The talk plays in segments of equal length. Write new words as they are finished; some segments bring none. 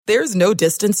There's no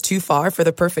distance too far for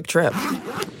the perfect trip.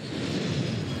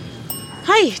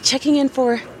 Hi, checking in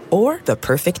for... Or the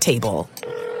perfect table.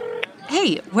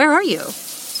 Hey, where are you?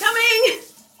 Coming!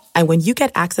 And when you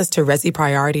get access to Resi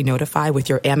Priority Notify with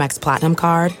your Amex Platinum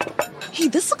card... Hey,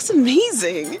 this looks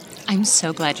amazing. I'm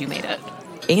so glad you made it.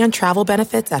 And travel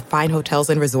benefits at fine hotels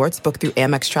and resorts booked through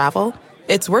Amex Travel,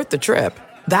 it's worth the trip.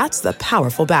 That's the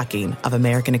powerful backing of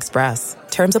American Express.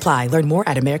 Terms apply. Learn more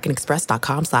at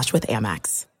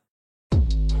americanexpress.com/withAmex.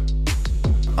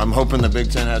 I'm hoping the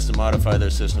Big Ten has to modify their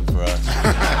system for us.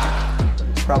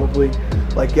 Probably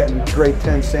like getting grade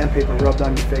 10 sandpaper rubbed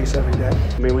on your face every day.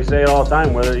 I mean, we say it all the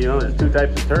time, whether, there's two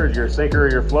types of turds, you're a sinker or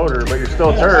you're a floater, but you're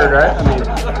still a turd, right?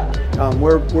 I mean,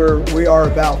 we are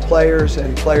about players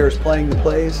and players playing the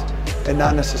plays and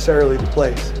not necessarily the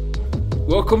plays.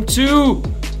 Welcome to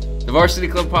the Varsity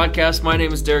Club Podcast. My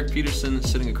name is Derek Peterson.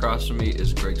 Sitting across from me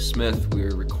is Greg Smith.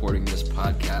 We're recording this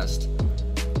podcast.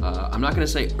 I'm not going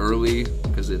to say early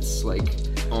because it's like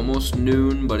almost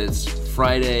noon, but it's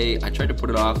Friday. I tried to put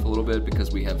it off a little bit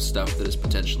because we have stuff that is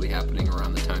potentially happening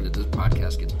around the time that this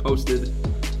podcast gets posted.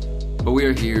 But we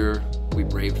are here. We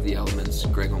braved the elements.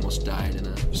 Greg almost died in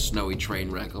a snowy train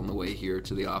wreck on the way here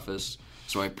to the office.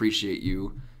 So I appreciate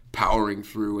you powering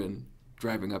through and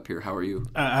driving up here. How are you?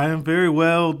 I am very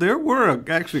well. There were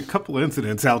actually a couple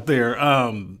incidents out there.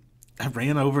 I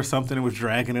ran over something and was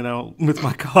dragging it out with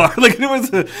my car. I'm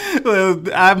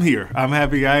here. I'm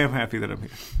happy. I am happy that I'm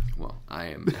here. Well, I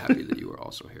am happy that you are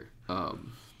also here.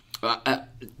 I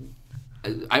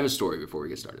have a story before we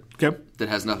get started. Okay. That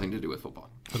has nothing to do with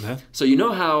football. Okay. So you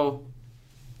know how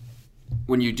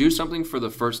when you do something for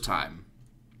the first time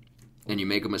and you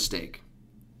make a mistake,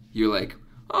 you're like,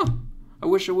 oh, I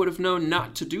wish I would have known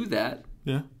not to do that.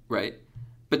 Yeah. Right?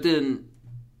 But then,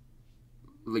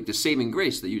 like, the saving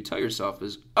grace that you tell yourself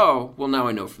is, oh, well, now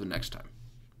I know for the next time.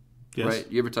 Yes. Right?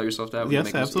 You ever tell yourself that? When Yes,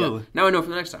 you make absolutely. Yeah. Now I know for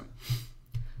the next time.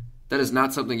 That is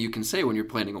not something you can say when you're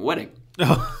planning a wedding.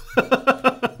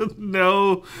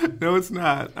 No, it's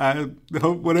not. I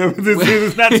hope whatever this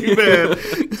is not too bad.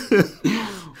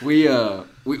 We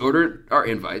ordered our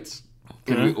invites,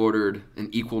 and Okay. we ordered an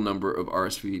equal number of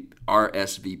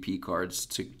RSVP cards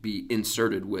to be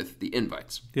inserted with the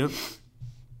invites. Yep.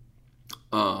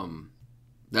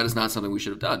 That is not something we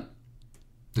should have done.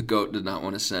 The GOAT did not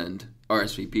want to send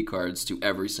RSVP cards to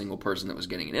every single person that was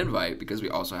getting an invite because we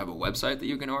also have a website that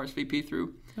you can RSVP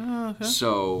through. Oh, okay.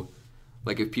 So,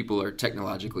 like, if people are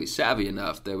technologically savvy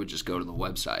enough, they would just go to the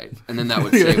website, and then that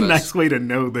would save us. Nice way to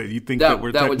know that you think that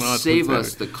we're that would technologically save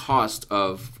us savvy. the cost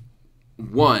of,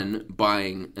 one,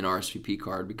 buying an RSVP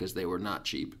card because they were not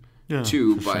cheap. Yeah,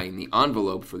 Two, for sure. buying the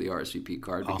envelope for the RSVP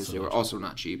card because Also they were not also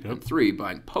not cheap. Yep. And three,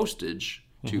 buying postage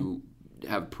to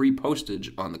have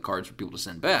pre-postage on the cards for people to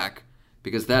send back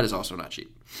because that is also not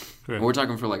cheap. Correct. And we're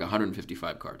talking for like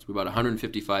 155 cards. We bought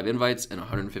 155 invites and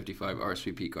 155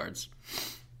 RSVP cards.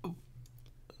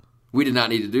 We did not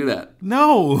need to do that.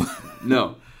 No.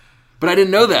 No. But I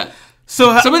didn't know that.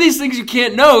 So Some of these things you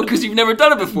can't know because you've never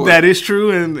done it before. that is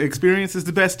true, and experience is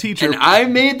the best teacher. And I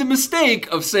made the mistake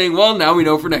of saying, well, now we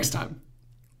know for next time.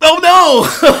 Oh, no.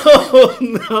 Oh,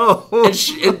 no.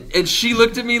 And she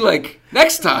looked at me like,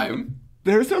 next time?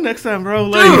 There's no next time, bro.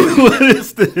 Like, what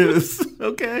is this?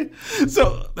 Okay.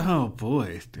 So, oh,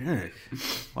 boy, Derek.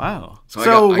 Wow. So I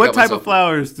got what type myself- of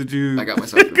flowers did you I got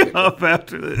myself in a pick pickle. up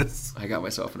after this? I got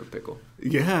myself in a pickle.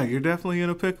 Yeah, you're definitely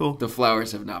in a pickle. The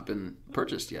flowers have not been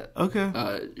purchased yet. Okay.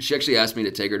 She actually asked me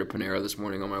to take her to Panera this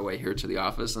morning on my way here to the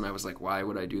office, and I was like, why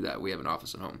would I do that? We have an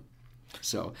office at home.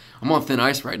 So I'm on thin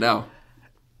ice right now.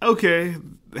 Okay,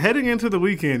 heading into the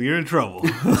weekend, you're in trouble.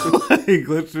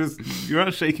 You're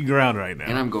on shaky ground right now.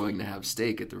 And I'm going to have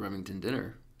steak at the Remington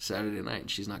dinner Saturday night,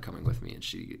 and she's not coming with me, and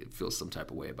she feels some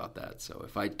type of way about that. So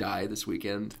if I die this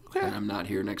weekend and I'm not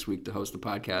here next week to host the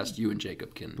podcast, you and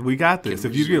Jacob can. We got this.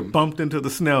 can If you resume. get bumped into the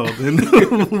snow,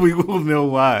 then we will know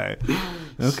why.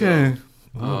 Okay.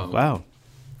 Wow.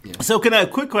 Yeah. So,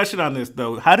 quick question on this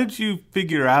though? How did you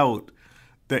figure out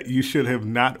that you should have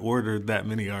not ordered that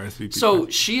many RSVP So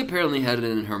cards? she apparently had it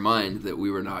in her mind that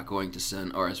we were not going to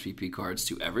send RSVP cards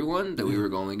to everyone, that we were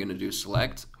only going to do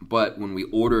select. But when we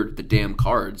ordered the damn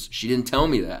cards, she didn't tell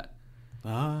me that.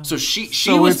 So she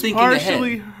was it's thinking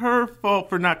partially ahead. her fault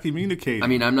for not communicating. I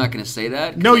mean, I'm not going to say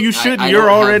that. 'cause no, you shouldn't. I You're don't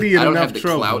already have, in I don't enough have the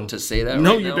trouble. clout to say that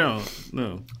No, right you now. don't.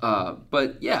 No.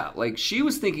 But yeah, like she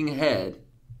was thinking ahead.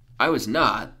 I was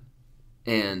not.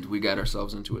 And we got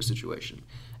ourselves into a situation.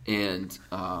 And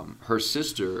her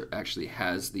sister actually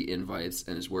has the invites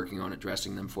and is working on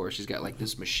addressing them for us. She's got like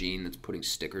this machine that's putting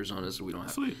stickers on us so we don't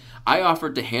have. Sweet. I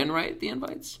offered to handwrite the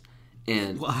invites,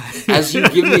 And Why? as you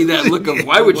give me that look of,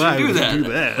 why would you do would that? you do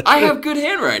that? I have good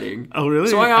handwriting. Oh, really?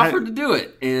 So I offered to do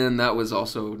it. And that was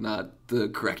also not the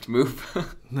correct move.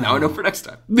 Now I know for next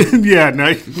time. Yeah,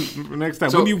 no, for next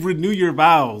time. So- when you renew your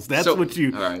vows, that's So- what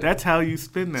you. all right. That's how you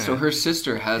spin that. So her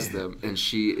sister has them, and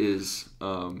she is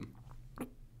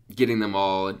getting them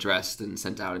all addressed and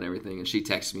sent out and everything. And she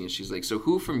texts me, and she's like, "So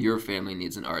who from your family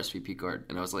needs an RSVP card?"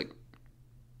 And I was like,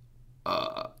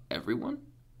 everyone?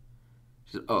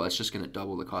 She said, "Oh, that's just going to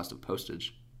double the cost of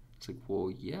postage." It's like, well,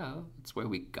 yeah, that's why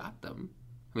we got them.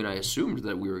 I mean, I assumed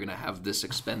that we were going to have this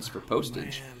expense for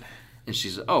postage. And she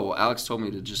said, "Oh, well, Alex told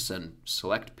me to just send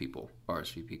select people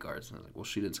RSVP cards." And I was like, well,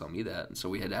 she didn't tell me that. And so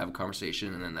we had to have a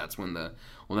conversation, and then that's when now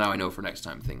I know for next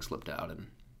time things slipped out, and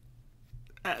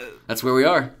that's where we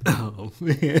are. Oh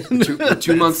man, We're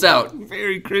 2 months out.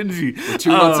 very cringy. We're 2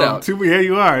 months out. Yeah,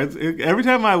 you are. Every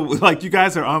time you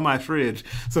guys are on my fridge.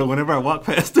 So whenever I walk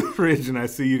past the fridge and I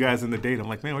see you guys in the date, I'm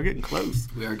like, man, we're getting close.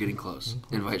 We are getting close.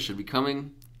 Invite should be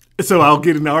coming. So I'll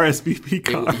get an RSVP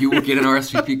card. You will get an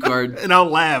RSVP card. And I'll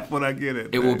laugh when I get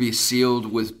it. It will be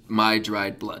sealed with my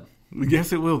dried blood.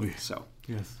 Yes, it will be. So,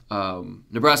 Yes.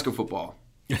 Nebraska football.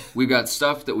 We've got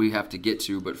stuff that we have to get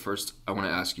to, but first I want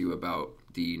to ask you about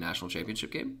the national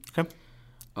championship game. Okay.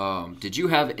 Did you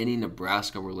have any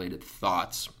Nebraska-related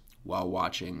thoughts while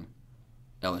watching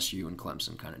LSU and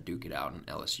Clemson kind of duke it out, and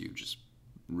LSU just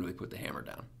really put the hammer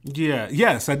down? Yeah,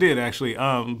 yes, I did actually.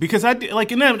 Because I did,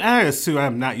 and I assume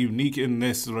I'm not unique in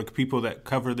this. Like people that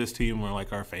cover this team or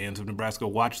like our fans of Nebraska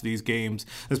watch these games,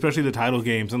 especially the title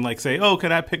games, and say, "Oh,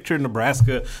 can I picture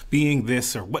Nebraska being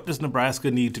this, or what does Nebraska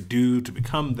need to do to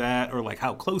become that, or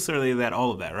how close are they to that?"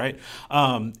 All of that, right?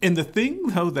 And the thing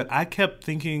though that I kept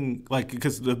thinking,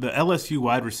 because the LSU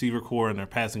wide receiver core and their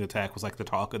passing attack was the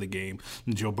talk of the game,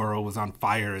 and Joe Burrow was on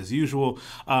fire as usual.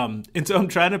 And so I'm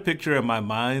trying to picture in my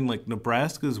mind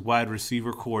Nebraska's wide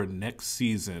receiver core next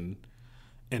season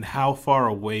and how far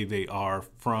away they are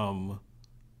from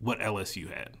what LSU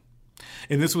had.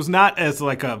 And this was not as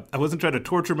I wasn't trying to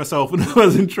torture myself, and I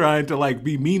wasn't trying to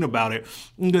be mean about it,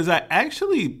 because I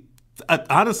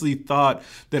honestly thought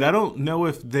that I don't know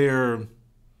if I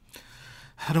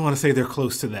don't want to say they're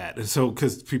close to that. And so,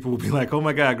 because people will be like, "Oh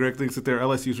my God, Greg thinks that they're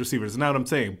LSU's receivers." That's not what I'm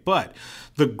saying. But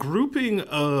the grouping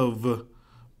of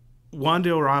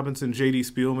Wan'Dale Robinson, J.D.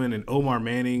 Spielman, and Omar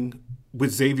Manning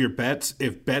with Xavier Betts,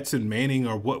 if Betts and Manning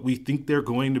are what we think they're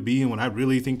going to be, and what I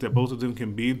really think that both of them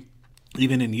can be,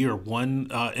 even in year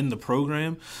one in the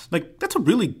program, that's a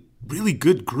really, really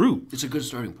good group. It's a good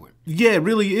starting point. Yeah, it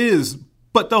really is.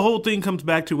 But the whole thing comes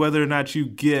back to whether or not you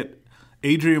get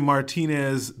Adrian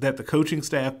Martinez that the coaching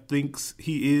staff thinks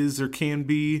he is or can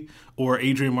be, or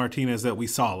Adrian Martinez that we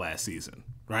saw last season.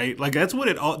 Right? That's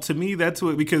what to me, that's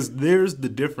what, because there's the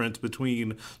difference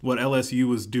between what LSU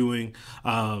was doing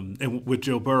and with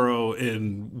Joe Burrow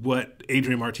and what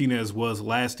Adrian Martinez was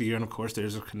last year. And of course,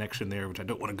 there's a connection there, which I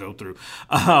don't want to go through.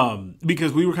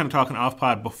 Because we were kind of talking off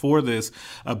pod before this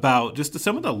about just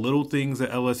some of the little things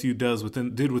that LSU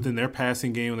did within their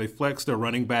passing game. They flexed their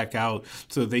running back out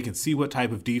so that they can see what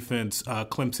type of defense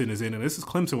Clemson is in. And this is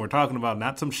Clemson we're talking about,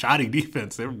 not some shoddy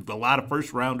defense. There are a lot of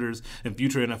first rounders and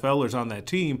future NFLers on that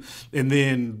team. And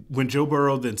then when Joe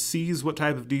Burrow then sees what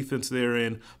type of defense they're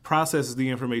in, processes the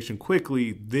information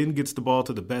quickly, then gets the ball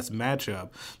to the best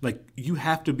matchup, you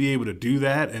have to be able to do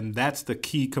that, and that's the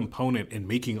key component in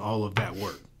making all of that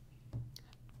work.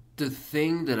 The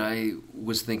thing that I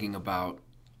was thinking about,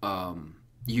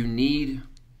 you need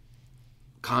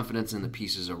confidence in the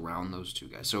pieces around those two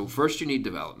guys. So first you need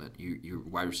development. Your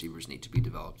wide receivers need to be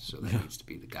developed. So that needs to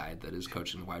be the guy that is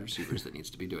coaching the wide receivers that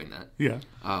needs to be doing that. Yeah.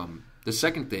 The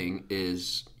second thing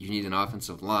is you need an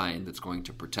offensive line that's going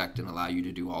to protect and allow you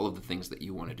to do all of the things that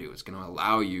you want to do. It's going to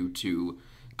allow you to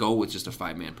go with just a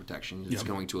 5-man protection. It's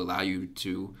going to allow you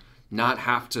to not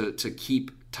have to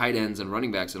keep tight ends and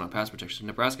running backs in on pass protection.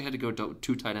 Nebraska had to go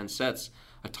 2 tight end sets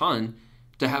a ton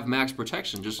to have max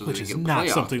protection just so they could get a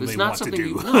playoff. It's not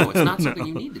something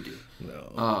you need to do.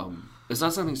 No. It's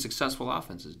not something successful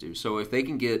offenses do. So if they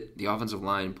can get the offensive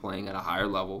line playing at a higher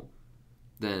level,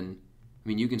 then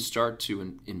you can start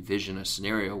to envision a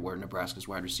scenario where Nebraska's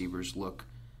wide receivers look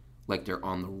like they're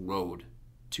on the road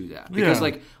to that. Because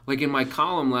like in my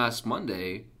column last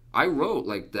Monday, I wrote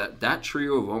that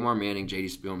trio of Omar Manning, J.D.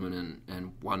 Spielman,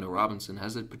 and Wan'Dale Robinson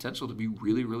has the potential to be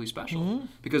really, really special.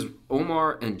 Because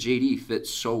Omar and J.D. fit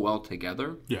so well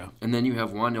together. Yeah. And then you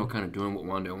have Wan'Dale kind of doing what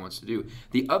Wan'Dale wants to do.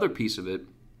 The other piece of it,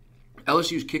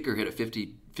 LSU's kicker hit a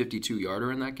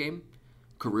 52-yarder in that game,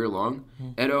 career long.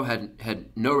 Edo had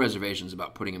no reservations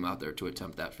about putting him out there to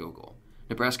attempt that field goal.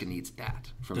 Nebraska needs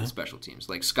that from its special teams.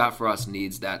 Scott Frost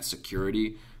needs that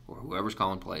security, or whoever's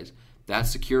calling plays. that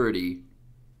security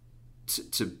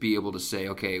to be able to say,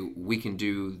 okay, we can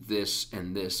do this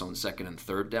and this on second and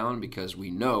third down because we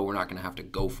know we're not going to have to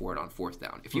go for it on fourth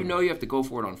down. If you know you have to go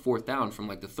for it on fourth down from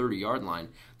like the 30-yard line,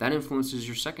 that influences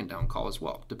your second down call as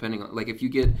well. Depending on, like, if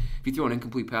you throw an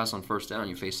incomplete pass on first down,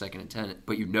 you face second and 10,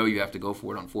 but you know you have to go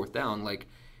for it on fourth down, like,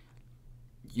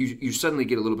 you suddenly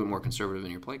get a little bit more conservative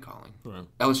in your play calling. Right.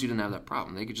 LSU didn't have that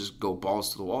problem. They could just go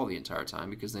balls to the wall the entire time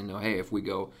because they know, hey, if we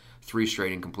go 3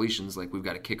 straight incompletions, like, we've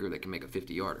got a kicker that can make a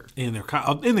 50-yarder. And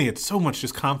they had so much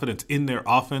just confidence in their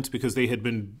offense because they had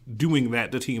been doing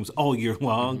that to teams all year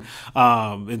long.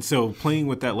 Mm-hmm. And so playing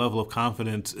with that level of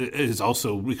confidence is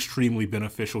also extremely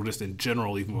beneficial just in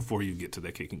general, even before you get to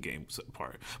the kicking game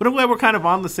part. But I'm glad we're kind of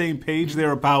on the same page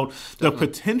there about the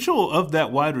potential of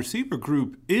that wide receiver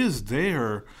group is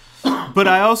there. But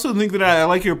I also think that I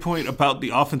like your point about the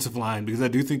offensive line because I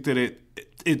do think that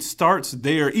it starts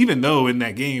there, even though in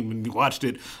that game, when you watched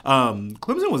it,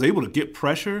 Clemson was able to get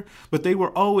pressure, but they were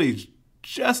always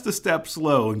just a step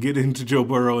slow in getting to Joe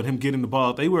Burrow and him getting the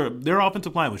ball. Their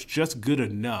offensive line was just good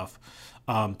enough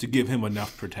to give him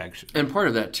enough protection. And part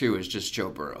of that, too, is just Joe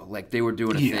Burrow. Like, they were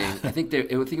doing a thing. I think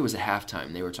it was at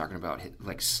halftime. They were talking about,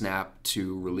 like, snap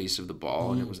to release of the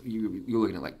ball, and it was you were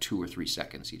looking at, like, 2 or 3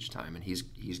 seconds each time, and he's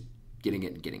getting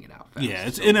it and getting it out fast. Yeah,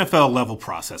 it's NFL level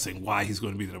processing why he's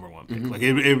going to be the number 1 pick. Mm-hmm. Like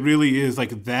it really is,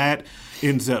 like, that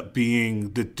ends up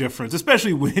being the difference,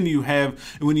 especially when you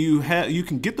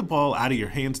can get the ball out of your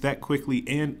hands that quickly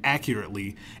and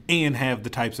accurately and have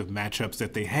the types of matchups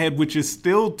that they had, which is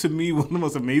still, to me, one of the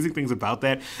most amazing things about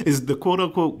that is the quote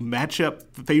unquote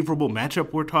favorable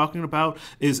matchup we're talking about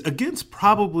is against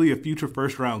probably a future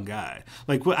first round guy.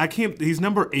 Like, he's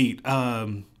number 8.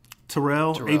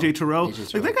 AJ Terrell.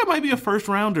 Like, that guy might be a first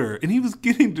rounder, and he was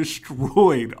getting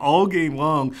destroyed all game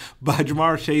long by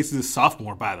Jamar Chase's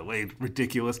sophomore, by the way.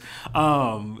 Ridiculous.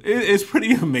 It's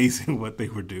pretty amazing what they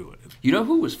were doing. You know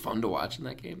who was fun to watch in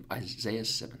that game? Isaiah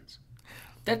Simmons.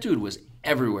 That dude was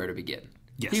everywhere to begin.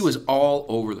 Yes. He was all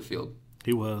over the field.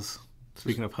 He was.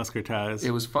 Speaking of Husker ties.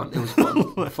 It was fun. It was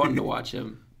fun. Fun to watch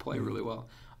him play really well.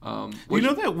 You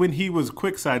know that when he was,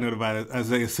 quick side note about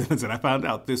Isaiah Simmons, and I found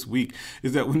out this week,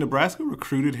 is that when Nebraska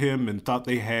recruited him and thought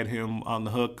they had him on the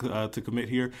hook to commit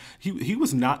here, he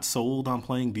was not sold on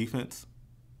playing defense.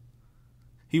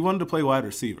 He wanted to play wide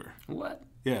receiver. What?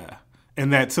 Yeah.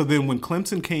 And so then when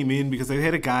Clemson came in, because they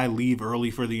had a guy leave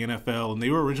early for the NFL, and they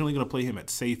were originally going to play him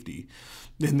at safety,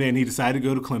 and then he decided to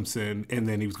go to Clemson, and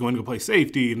then he was going to go play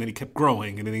safety, and then he kept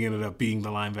growing, and then he ended up being the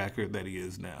linebacker that he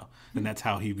is now. And that's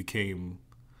how he became,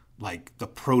 like, the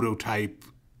prototype.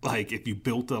 Like, if you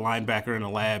built a linebacker in a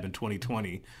lab in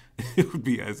 2020, it would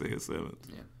be Isaiah Simmons.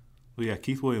 Yeah. Well, yeah,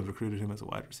 Keith Williams recruited him as a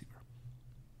wide receiver.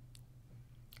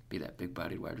 Be that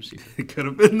big-bodied wide receiver. It could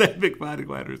have been that big-bodied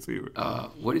wide receiver.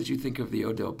 What did you think of the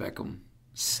Odell Beckham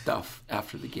stuff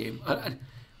after the game?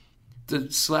 The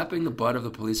slapping the butt of the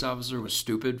police officer was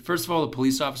stupid. First of all, the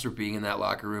police officer being in that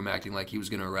locker room acting like he was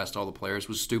going to arrest all the players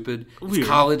was stupid. It's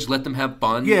college, let them have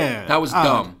fun. Yeah, that was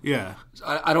dumb. Yeah,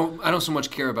 I don't so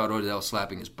much care about Odell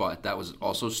slapping his butt. That was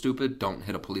also stupid. Don't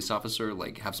hit a police officer.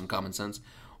 Like, have some common sense.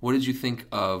 What did you think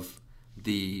of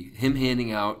him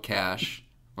handing out cash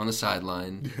on the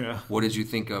sideline? Yeah. What did you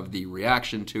think of the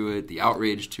reaction to it, the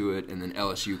outrage to it, and then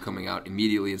LSU coming out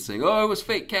immediately and saying, "Oh, it was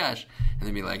fake cash," and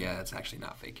then be like, "Yeah, it's actually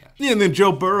not fake cash." Yeah, and then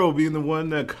Joe Burrow being the one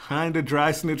that kind of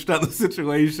dry snitched on the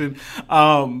situation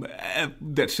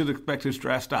that should expect his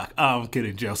draft stock. I'm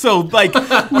kidding, Joe. So, like, it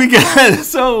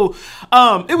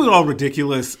was all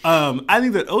ridiculous. I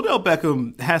think that Odell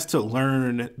Beckham has to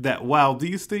learn that while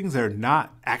these things are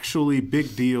not actually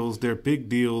big deals, they're big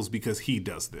deals because he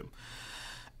does them.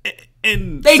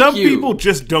 And people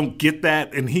just don't get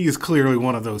that, and he is clearly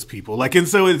one of those people. Like, and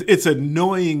so it's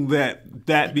annoying that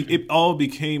it all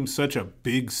became such a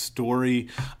big story.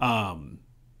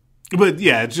 But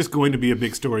yeah, it's just going to be a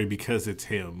big story because it's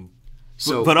him.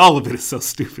 So, but all of it is so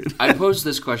stupid. I posed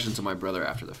this question to my brother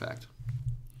after the fact.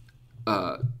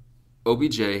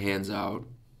 OBJ hands out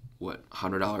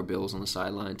 $100 bills on the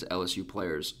sideline to LSU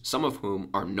players, some of whom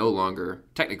are no longer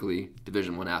technically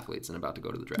Division I athletes and about to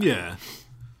go to the draft. Yeah.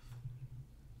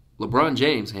 LeBron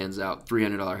James hands out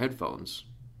 $300 headphones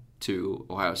to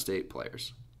Ohio State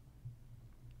players.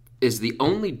 Is the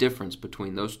only difference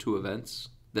between those two events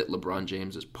that LeBron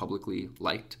James is publicly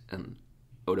liked and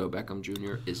Odell Beckham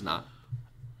Jr. is not?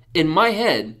 In my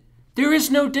head, there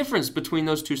is no difference between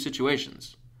those two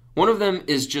situations. One of them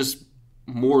is just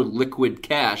more liquid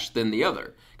cash than the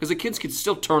other. Because the kids could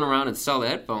still turn around and sell the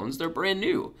headphones. They're brand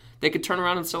new. They could turn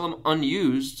around and sell them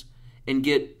unused and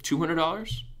get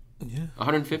 $200. Yeah,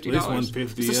 $150. $150.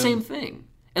 It's the same thing.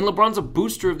 And LeBron's a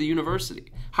booster of the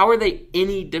university. How are they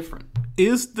any different?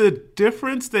 Is the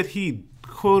difference that he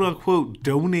quote unquote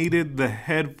donated the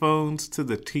headphones to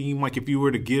the team? Like if you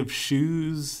were to give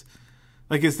shoes,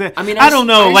 like is that? I mean, I don't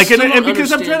know. And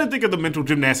because I'm trying to think of the mental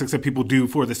gymnastics that people do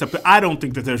for this stuff, but I don't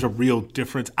think that there's a real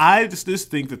difference. I just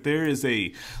think that there is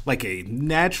a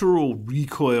natural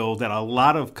recoil that a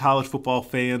lot of college football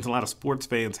fans, a lot of sports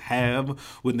fans have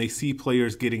when they see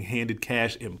players getting handed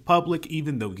cash in public,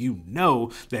 even though you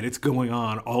know that it's going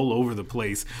on all over the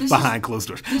place behind closed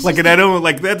doors. I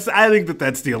think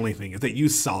that's the only thing, is that you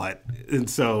saw it, and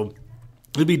so.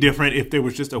 It'd be different if there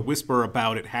was just a whisper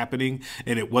about it happening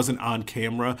and it wasn't on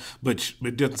camera, but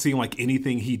it doesn't seem like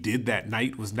anything he did that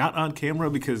night was not on camera,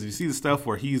 because you see the stuff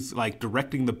where he's like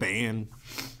directing the band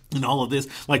and all of this,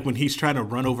 like when he's trying to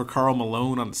run over Karl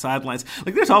Malone on the sidelines.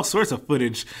 Like there's all sorts of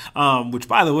footage, which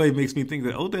by the way makes me think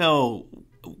that Odell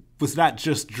was not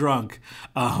just drunk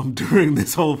during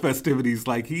this whole festivities.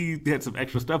 Like he had some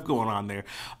extra stuff going on there.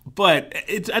 But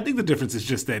I think the difference is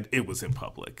just that it was in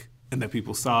public and that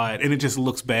people saw it, and it just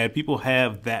looks bad. People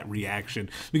have that reaction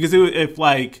because if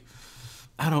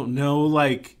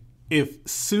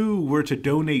Sue were to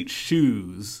donate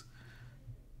shoes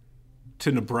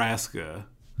to Nebraska,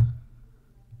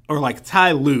 or like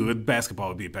Ty Lue, basketball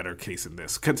would be a better case in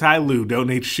this. Could Ty Lue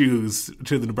donate shoes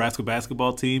to the Nebraska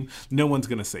basketball team? No one's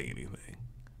going to say anything.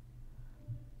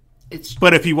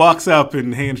 But if he walks up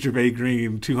and hands Gervais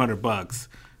Green $200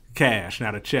 cash,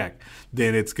 not a check,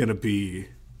 then it's going to be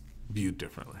viewed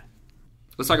differently.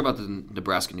 Let's talk about the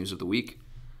Nebraska news of the week.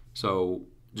 So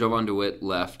Jovan DeWitt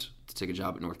left to take a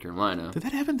job at North Carolina. Did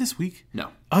that happen this week? No.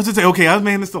 I was going to say, okay,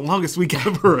 man, it's the longest week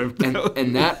ever.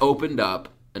 and that opened up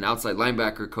an outside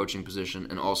linebacker coaching position,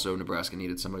 and also Nebraska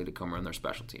needed somebody to come run their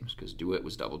special teams because DeWitt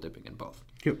was double dipping in both.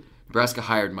 Yep. Nebraska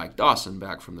hired Mike Dawson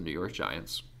back from the New York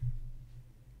Giants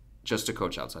just to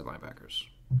coach outside linebackers.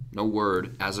 No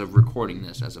word, as of recording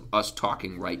this, as of us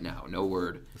talking right now, no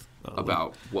word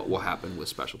about what will happen with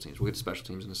special teams. We'll get to special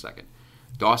teams in a second.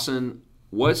 Dawson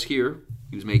was here.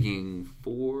 He was making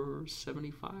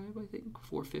 $475, I think,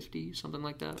 $450, something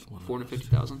like that,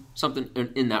 $450,000, something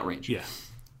in that range. Yeah.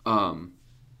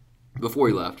 Before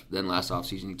he left, then last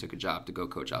offseason, he took a job to go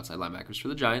coach outside linebackers for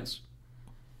the Giants.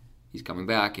 He's coming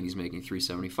back, and he's making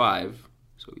 $375,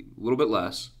 so a little bit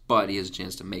less, but he has a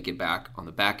chance to make it back on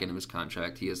the back end of his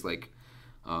contract. He has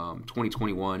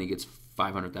 2021, he gets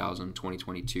 $500,000.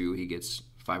 2022, he gets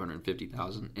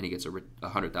 $550,000, and he gets a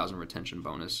 $100,000 retention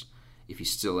bonus if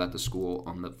he's still at the school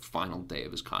on the final day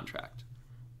of his contract.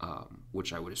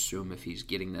 Which I would assume if he's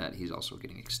getting that, he's also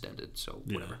getting extended. So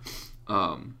whatever.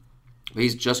 Yeah. But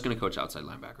he's just going to coach outside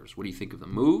linebackers. What do you think of the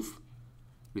move?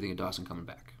 What do you think of Dawson coming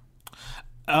back?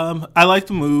 I like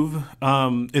the move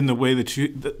in the way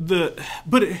that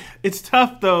but it's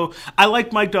tough though. I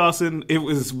like Mike Dawson. It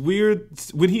was weird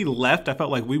when he left. I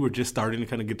felt like we were just starting to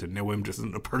kind of get to know him just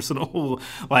in a personal,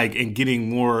 and getting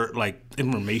more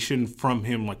information from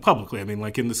him publicly. I mean,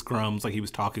 in the scrums, he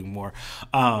was talking more.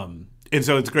 And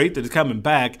so it's great that it's coming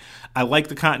back. I like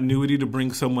the continuity to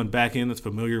bring someone back in that's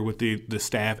familiar with the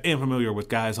staff and familiar with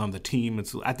guys on the team. And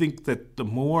so I think that the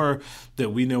more that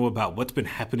we know about what's been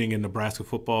happening in Nebraska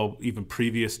football, even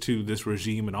previous to this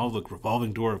regime and all the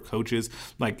revolving door of coaches,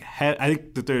 I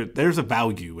think that there's a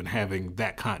value in having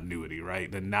that continuity,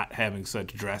 right? And not having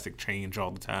such drastic change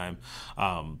all the time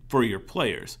for your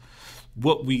players.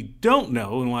 What we don't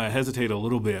know, and why I hesitate a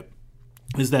little bit,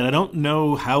 is that I don't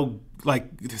know how,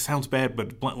 it sounds bad,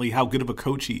 but bluntly, how good of a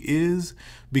coach he is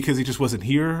because he just wasn't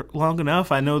here long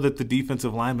enough. I know that the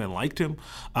defensive linemen liked him,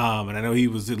 and I know he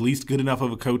was at least good enough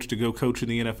of a coach to go coach in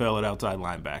the NFL at outside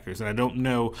linebackers. And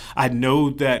I know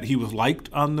that he was liked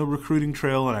on the recruiting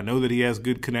trail, and I know that he has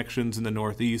good connections in the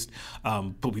Northeast,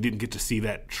 but we didn't get to see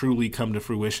that truly come to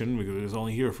fruition because he was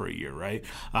only here for a year, right?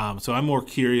 So I'm more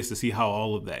curious to see how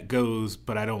all of that goes,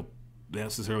 but I don't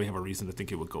necessarily have a reason to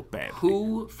think it would go bad.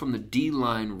 Who from the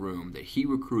D-line room that he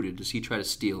recruited does he try to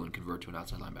steal and convert to an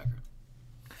outside linebacker?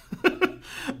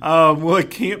 Well,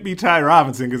 it can't be Ty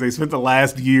Robinson because they spent the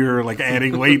last year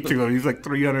adding weight to him. He's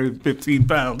 315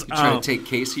 pounds. You try to take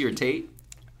Casey or Tate?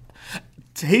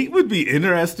 Tate would be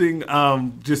interesting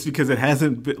just because it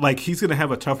hasn't been, he's going to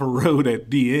have a tougher road at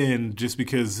the end just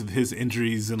because of his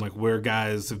injuries and where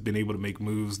guys have been able to make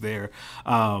moves there.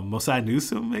 Mosai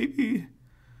Newsome, maybe.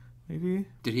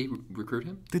 Did he recruit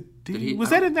him? Was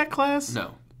that in that class?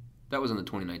 No. That was in the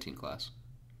 2019 class.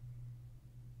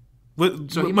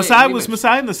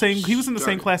 Mosai in the same? He was in the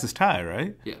same class as Ty,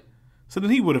 right? Yeah. So then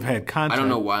he would have had contact. I don't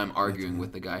know why I'm arguing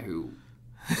with the guy who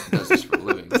does this for a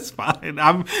living. That's fine.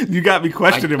 You got me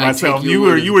questioning myself. take You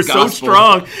your word were as so gospel.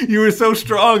 strong. You were so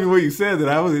strong in what you said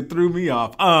that it threw me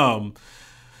off.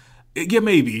 Yeah,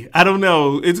 maybe. I don't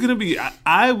know. It's gonna be.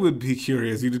 I would be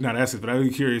curious. You did not ask it, but I would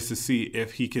be curious to see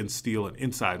if he can steal an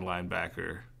inside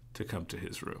linebacker to come to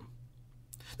his room.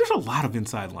 There's a lot of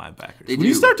inside linebackers. When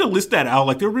you start to list that out,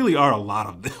 like there really are a lot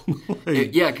of them.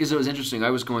 Yeah, because it was interesting. I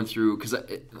was going through because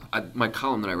my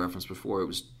column that I referenced before, it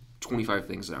was 25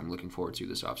 things that I'm looking forward to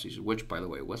this offseason, which, by the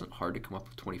way, it wasn't hard to come up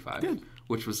with 25, Good.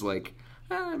 which was like,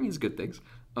 that means good things.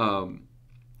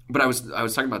 But I was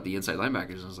talking about the inside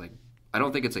linebackers, and I was like, I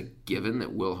don't think it's a given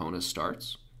that Will Honas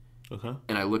starts. Okay.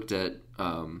 And I looked at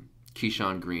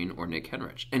Keyshawn Green or Nick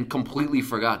Henrich and completely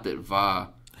forgot that Va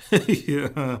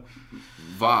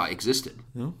existed.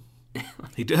 Yeah.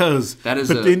 He does. That is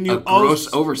but a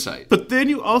gross oversight. But then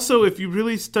you also, if you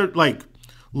really start, like,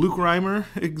 Luke Reimer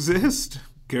exists,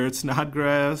 Garrett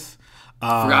Snodgrass.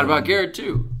 Forgot about Garrett,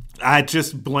 too. I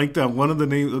just blanked on one of the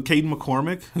names, Caden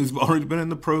McCormick, who's already been in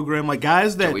the program. Like,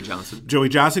 guys that... Joey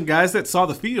Johnson, guys that saw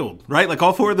the field, right? Like,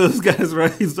 all four of those guys,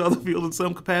 right? Saw the field in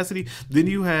some capacity. Then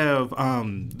you have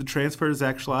the transfer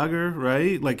Zach Schlager,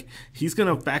 right? Like, he's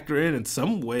going to factor in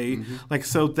some way. Mm-hmm. Like,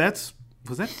 so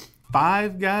was that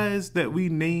 5 guys that we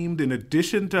named in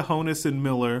addition to Honas and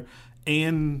Miller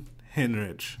and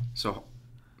Henrich? So,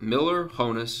 Miller,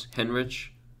 Honas, Henrich,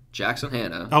 Jackson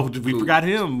Hanna. Oh, we forgot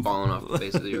him. Falling off the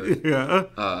face of the earth.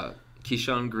 Yeah.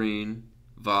 Keyshawn Green,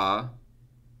 Va,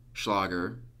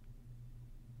 Schlager,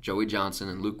 Joey Johnson,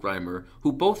 and Luke Reimer,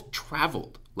 who both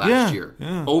traveled last year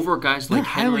over guys like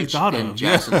Henrich and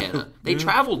Jackson Hanna. They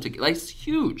traveled together. Like, it's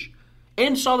huge.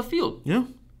 And saw the field. Yeah.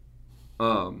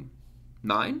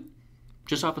 9?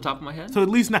 Just off the top of my head? So at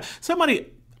least not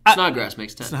somebody. Snodgrass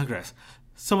makes 10. Snodgrass.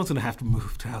 Someone's going to have to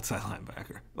move to outside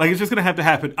linebacker. Like, it's just going to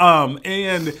happen.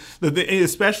 And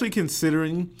especially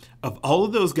considering of all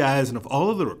of those guys and of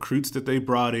all of the recruits that they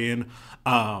brought in,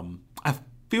 I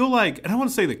feel like, and I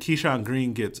want to say that Keyshawn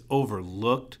Green gets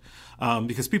overlooked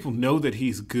because people know that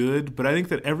he's good. But I think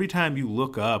that every time you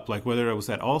look up, like whether it was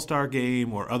that All-Star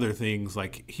game or other things,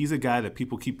 like he's a guy that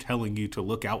people keep telling you to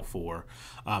look out for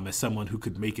as someone who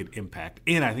could make an impact.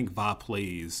 And I think Va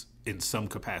plays in some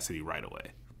capacity right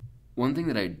away. One thing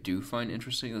that I do find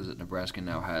interesting is that Nebraska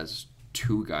now has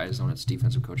 2 guys on its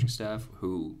defensive coaching staff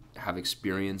who have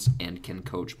experience and can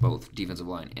coach both defensive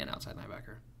line and outside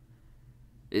linebacker.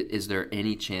 Is there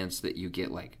any chance that you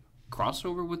get like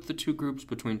crossover with the 2 groups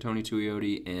between Tony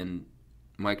Tuioti and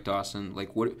Mike Dawson?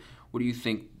 Like, what do you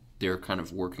think their kind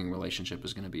of working relationship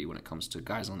is going to be when it comes to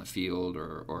guys on the field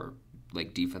or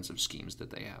like defensive schemes that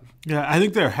they have? Yeah, I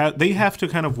think they have to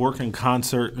kind of work in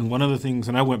concert. And one of the things,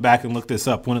 and I went back and looked this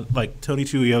up, like Tony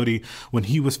Tuioti, when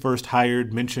he was first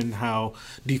hired, mentioned how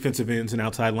defensive ends and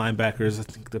outside linebackers, I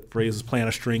think the phrase is plan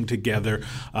a string together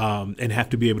and have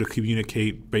to be able to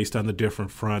communicate based on the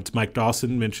different fronts. Mike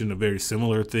Dawson mentioned a very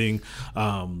similar thing.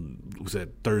 Was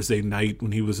that Thursday night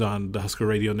when he was on the Husker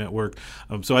Radio Network.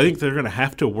 So I think they're going to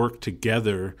have to work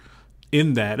together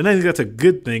in that, and I think that's a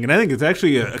good thing, and I think it's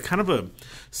actually a kind of a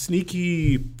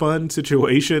sneaky fun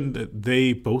situation that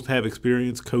they both have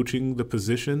experience coaching the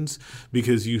positions,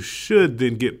 because you should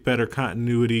then get better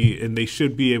continuity and they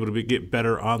should be able to get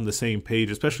better on the same page,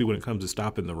 especially when it comes to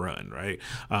stopping the run, right?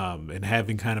 And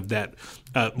having kind of that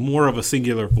more of a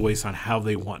singular voice on how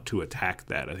they want to attack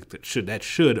that. I think that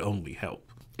should only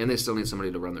help. And they still need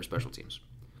somebody to run their special teams.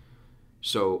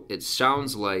 So it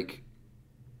sounds like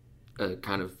a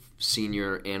kind of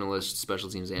senior analyst, special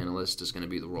teams analyst is going to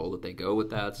be the role that they go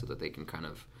with that, so that they can kind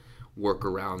of work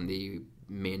around the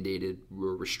mandated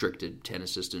or restricted 10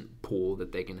 assistant pool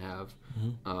that they can have.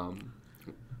 Mm-hmm.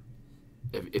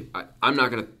 I'm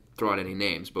not going to throw out any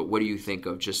names, but what do you think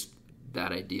of just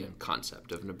that idea and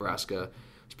concept of Nebraska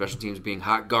special teams being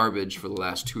hot garbage for the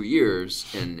last 2 years?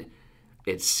 And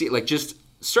it's like, just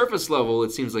surface level,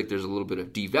 it seems like there's a little bit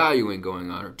of devaluing going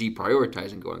on or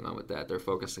deprioritizing going on with that. They're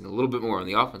focusing a little bit more on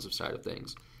the offensive side of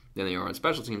things than they are on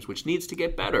special teams, which needs to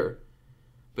get better.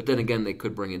 But then again, they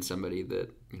could bring in somebody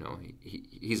that,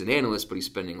 he's an analyst, but he's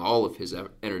spending all of his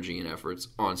energy and efforts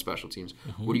on special teams.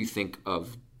 Mm-hmm. What do you think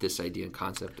of this idea and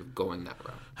concept of going that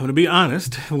route? I'm going to be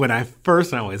honest. When I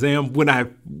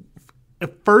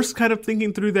first kind of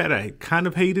thinking through that, I kind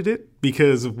of hated it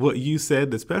because of what you said.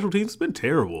 The special teams has been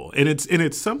terrible, and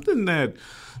it's something that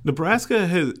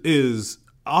Nebraska is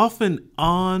often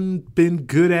on been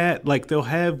good at, like they'll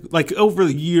have, like over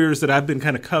the years that I've been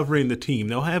kind of covering the team,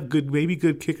 they'll have maybe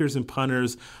good kickers and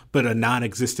punters, but a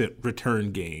non-existent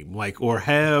return game, like, or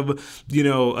have,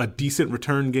 a decent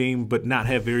return game, but not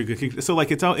have very good kickers. So like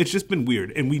it's just been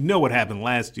weird. And we know what happened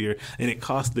last year and it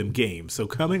cost them games. So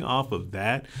coming off of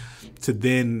that to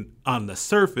then on the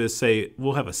surface say,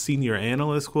 we'll have a senior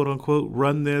analyst, quote unquote,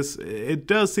 run this, it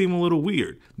does seem a little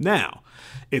weird. Now,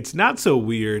 it's not so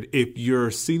weird if your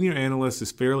senior analyst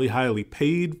is fairly highly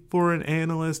paid for an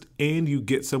analyst and you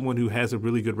get someone who has a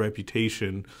really good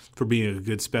reputation for being a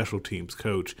good special teams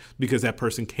coach, because that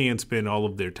person can spend all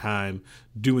of their time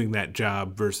doing that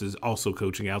job versus also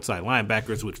coaching outside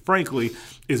linebackers, which frankly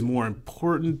is more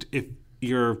important if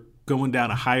you're going down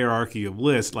a hierarchy of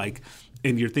lists,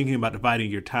 and you're thinking about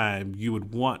dividing your time, you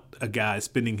would want a guy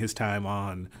spending his time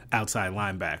on outside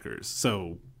linebackers.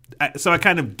 So I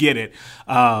kind of get it,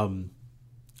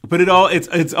 but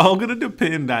it's all going to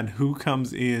depend on who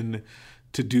comes in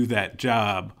to do that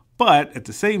job. But at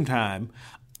the same time,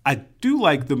 I do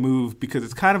like the move because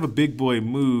it's kind of a big boy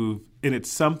move, and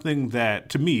it's something that,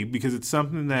 to me, because it's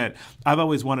something that I've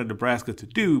always wanted Nebraska to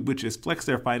do, which is flex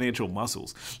their financial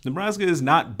muscles. Nebraska is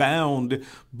not bound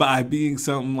by being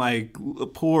something like a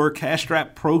poor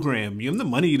cash-strapped program. You have the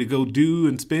money to go do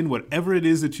and spend whatever it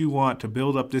is that you want to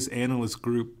build up this analyst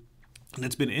group. And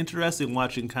it's been interesting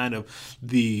watching kind of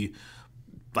the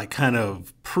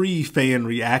pre-fan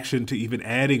reaction to even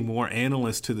adding more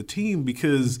analysts to the team,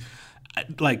 because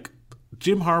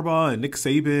Jim Harbaugh and Nick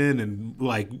Saban and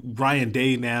Ryan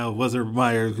Day now,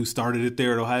 Weathermeyer, who started it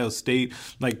there at Ohio State,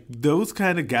 those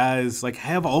kind of guys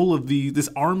have all of this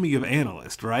army of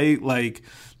analysts, right?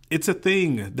 It's a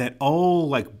thing that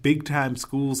all big time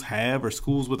schools have, or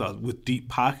schools with deep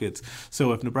pockets.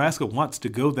 So if Nebraska wants to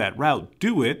go that route,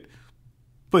 do it.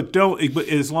 But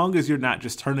as long as you're not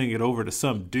just turning it over to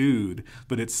some dude,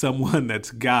 but it's someone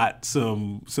that's got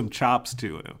some chops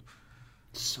to him.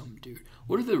 Some dude.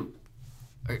 What are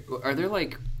there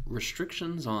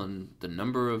restrictions on the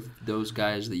number of those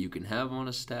guys that you can have on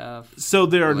a staff? So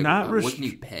there are what can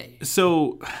you pay?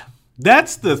 So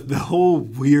that's the whole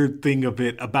weird thing of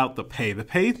it about the pay. The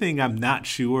pay thing, I'm not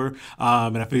sure,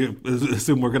 and I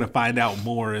assume we're going to find out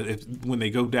more when they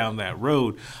go down that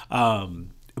road.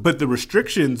 But the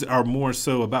restrictions are more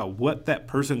so about what that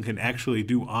person can actually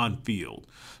do on field,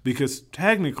 because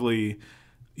technically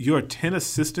your 10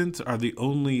 assistants are the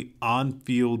only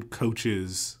on-field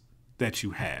coaches that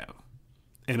you have.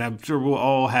 And I'm sure we'll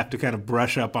all have to kind of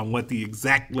brush up on what the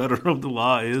exact letter of the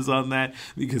law is on that,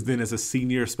 because then as a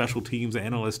senior special teams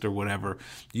analyst or whatever,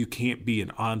 you can't be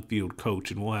an on-field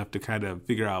coach, and we'll have to kind of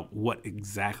figure out what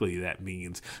exactly that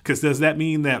means. Because does that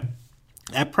mean that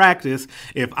at practice,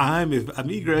 if I'm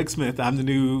Greg Smith, I'm the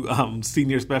new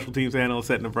senior special teams analyst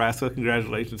at Nebraska,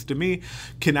 congratulations to me,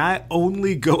 can I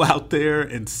only go out there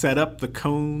and set up the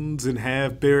cones and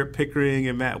have Barrett Pickering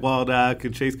and Matt Waldock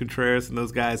and Chase Contreras and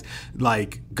those guys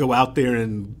go out there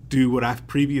and do what I've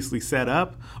previously set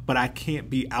up, but I can't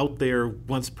be out there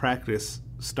once practice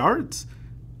starts?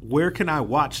 Where can I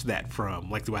watch that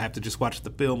from? Do I have to just watch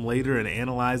the film later and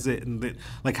analyze it? And then,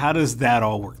 how does that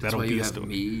all work? That's why you have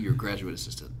me, your graduate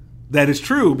assistant. That is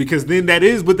true, because then that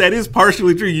is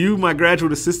partially true. You, my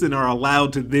graduate assistant, are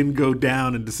allowed to then go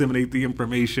down and disseminate the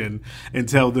information and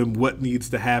tell them what needs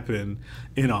to happen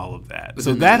in all of that.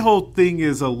 So that whole thing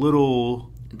is a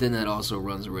little... Then that also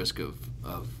runs the risk of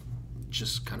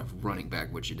just kind of running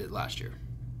back what you did last year.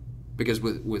 Because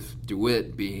with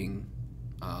DeWitt being...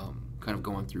 kind of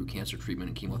going through cancer treatment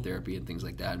and chemotherapy and things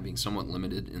like that, and being somewhat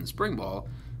limited in the spring ball,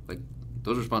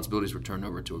 those responsibilities were turned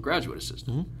over to a graduate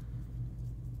assistant. Mm-hmm.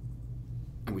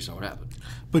 And we saw what happened.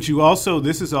 But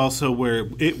this is also where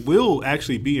it will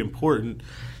actually be important,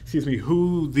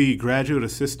 who the graduate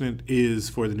assistant is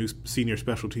for the new senior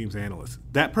special teams analyst.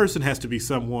 That person has to be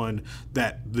someone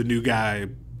that the new guy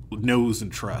knows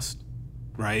and trusts.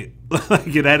 Right?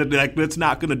 That's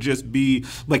not going to just be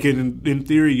in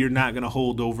theory, you're not going to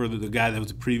hold over the guy that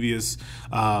was a previous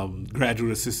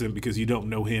graduate assistant because you don't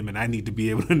know him, and I need to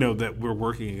be able to know that we're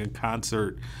working in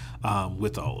concert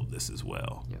with all of this as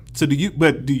well. Yeah. So do you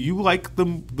like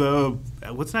the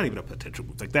what's not even a potential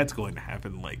move, that's going to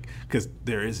happen because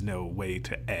there is no way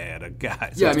to add a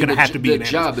guy. So it's going to have to be the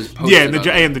job is posted. Yeah,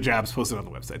 and the job's posted on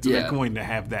the website. So they're going to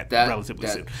have that relatively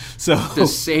soon. So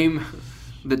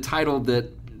the title that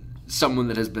someone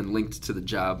that has been linked to the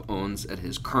job owns at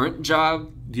his current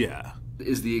job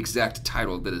is the exact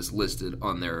title that is listed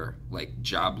on their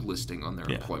job listing on their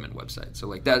employment website.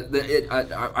 So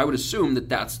I would assume that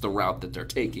that's the route that they're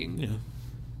taking. Yeah.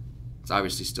 It's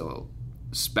obviously still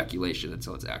speculation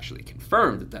until it's actually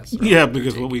confirmed that that's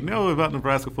because what we know about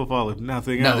Nebraska football, if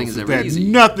nothing else, is is ever that easy.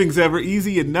 nothing's ever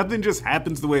easy, and nothing just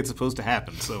happens the way it's supposed to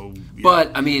happen. So, yeah.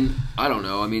 But I mean, I don't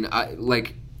know. I mean,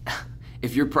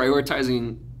 if you're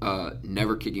prioritizing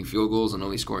never kicking field goals and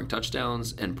only scoring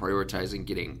touchdowns, and prioritizing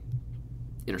getting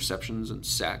interceptions and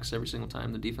sacks every single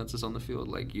time the defense is on the field,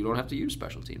 like, you don't have to use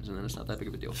special teams, and then it's not that big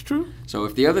of a deal. It's true. So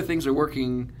if the other things are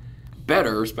working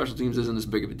better, special teams isn't as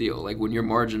big of a deal. Like, when your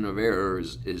margin of error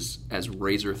is as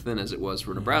razor thin as it was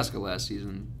for Nebraska last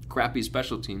season, crappy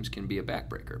special teams can be a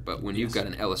backbreaker. But when you've got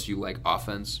an LSU-like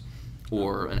offense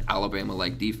or an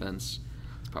Alabama-like defense,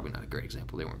 probably not a great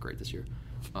example. They weren't great this year.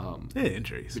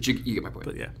 Injuries. But you get my point.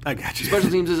 But yeah, I got you.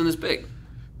 Special teams isn't as big.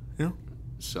 Yeah.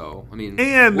 So, I mean,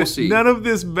 and we'll see. None of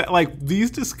this, these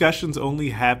discussions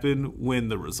only happen when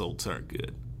the results aren't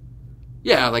good.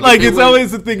 Yeah, like it's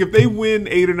always the thing. If they win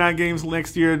 8 or 9 games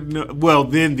next year,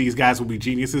 then these guys will be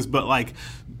geniuses. But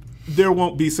there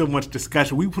won't be so much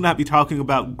discussion. We will not be talking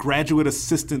about graduate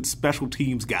assistant special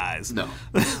teams guys. No.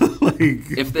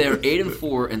 If they're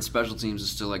 8-4 and special teams is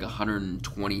still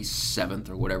 127th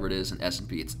or whatever it is in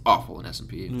S&P, it's awful in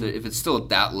S&P. If it's still at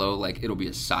that low, it'll be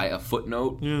a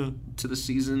footnote to the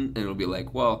season, and it'll be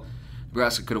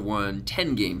Nebraska could have won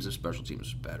 10 games if special teams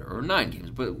was better, or 9 games.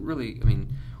 But really, I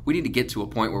mean, we need to get to a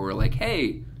point where we're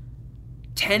hey,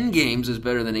 10 games is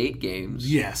better than 8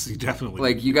 games. Yes, you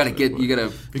definitely. You got to get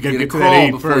to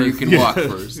crawl before first. you can walk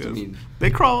first. Yes. I mean, they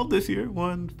crawled this year,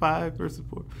 1-5 versus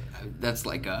 4. That's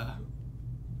like a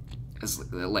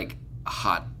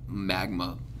hot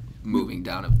magma moving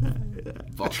down a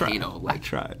volcano. I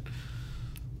tried.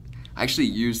 I actually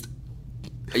used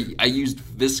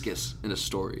viscous in a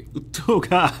story. Oh,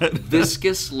 God.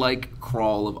 Viscous-like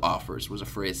crawl of offers was a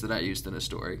phrase that I used in a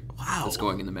story. Wow. That's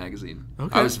going in the magazine.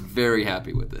 Okay. I was very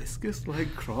happy with this.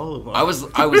 Viscous-like crawl of offers.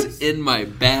 I was in my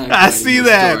bag. I see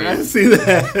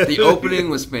that. The opening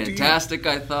was fantastic,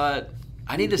 I thought.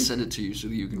 I need to send it to you so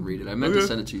that you can read it. I meant to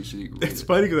send it to you so that you can read it. It's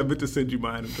funny because I meant to send you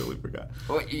mine and totally forgot.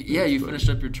 Oh, yeah, you finished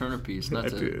up your Turner piece. Not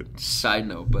to side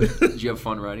note, but did you have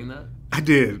fun writing that? I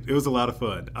did. It was a lot of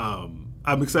fun.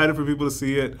 I'm excited for people to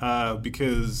see it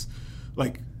because,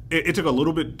 it took a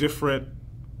little bit different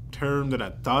turn than I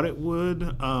thought it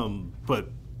would. But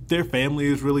their family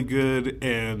is really good,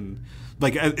 and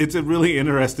it's a really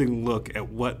interesting look at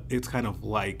what it's kind of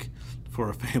like for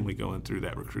a family going through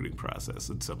that recruiting process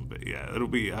and some of it. Yeah, it'll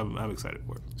be. I'm excited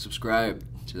for it. Subscribe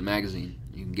to the magazine.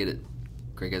 You can get it.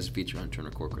 Greg has a feature on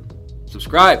Turner Corcoran.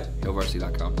 Subscribe.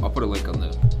 GoVarsity.com. I'll put a link on the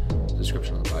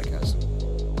description of the podcast.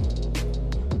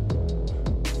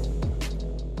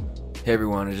 Hey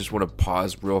everyone, I just want to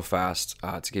pause real fast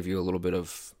to give you a little bit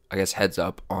of, heads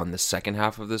up on the second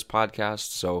half of this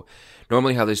podcast. So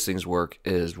normally how these things work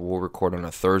is we'll record on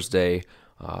a Thursday.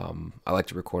 I like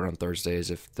to record on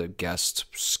Thursdays. If the guest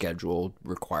schedule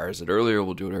requires it earlier,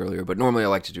 we'll do it earlier. But normally I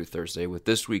like to do Thursday. With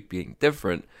this week being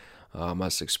different,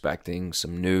 us expecting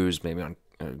some news, maybe on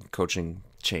coaching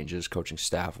changes, coaching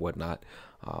staff, whatnot.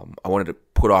 I wanted to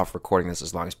put off recording this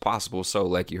as long as possible. So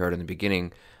like you heard in the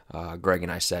beginning, Greg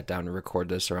and I sat down to record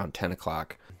this around 10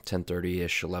 o'clock,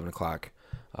 10:30-ish, 11 o'clock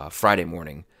Friday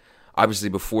morning. Obviously,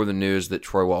 before the news that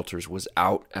Troy Walters was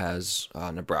out as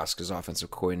Nebraska's offensive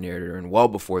coordinator, and well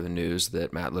before the news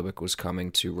that Matt Libick was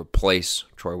coming to replace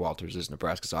Troy Walters as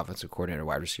Nebraska's offensive coordinator,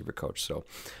 wide receiver coach. So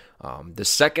the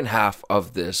second half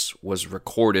of this was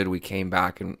recorded. We came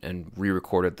back and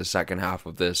re-recorded the second half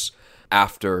of this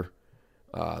after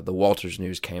the Walters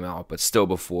news came out, but still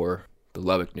before the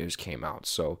Lubbock news came out.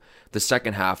 So the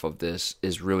second half of this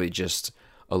is really just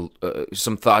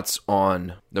some thoughts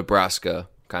on Nebraska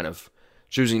kind of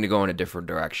choosing to go in a different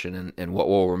direction and what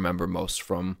we'll remember most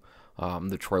from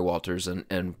the Troy Walters,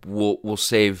 and we'll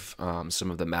save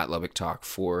some of the Matt Lubbock talk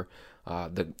for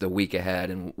the week ahead,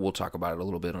 and we'll talk about it a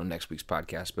little bit on next week's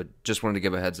podcast. But just wanted to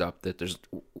give a heads up that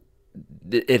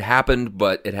it happened,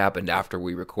 but it happened after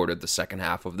we recorded the second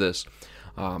half of this.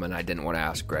 And I didn't want to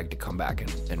ask Greg to come back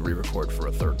and re-record for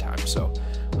a third time. So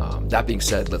that being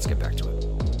said, let's get back to it.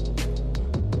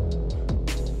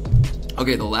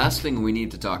 Okay, the last thing we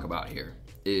need to talk about here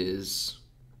is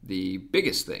the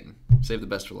biggest thing. Save the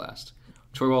best for last.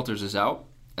 Troy Walters is out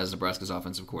as Nebraska's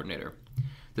offensive coordinator.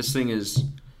 This thing is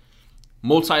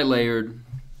multi-layered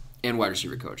and wide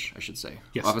receiver coach, I should say.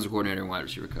 Yes. Offensive coordinator and wide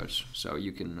receiver coach. So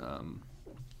you can...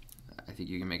 I think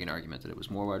you can make an argument that it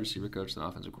was more wide receiver coach than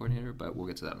offensive coordinator, but we'll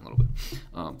get to that in a little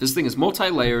bit. This thing is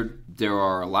multi-layered. There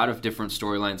are a lot of different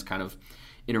storylines kind of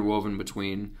interwoven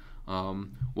between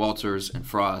Walters and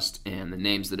Frost and the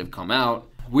names that have come out.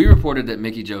 We reported that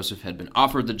Mickey Joseph had been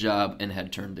offered the job and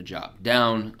had turned the job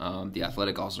down. The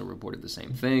Athletic also reported the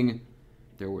same thing.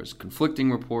 There was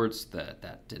conflicting reports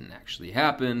that didn't actually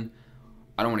happen.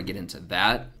 I don't want to get into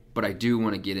that, but I do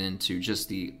want to get into just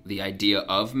the idea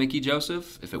of Mickey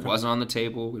Joseph. If it wasn't on the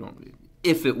table,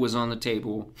 if it was on the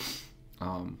table,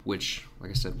 which,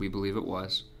 like I said, we believe it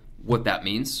was, what that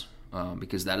means,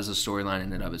 because that is a storyline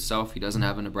in and of itself. He doesn't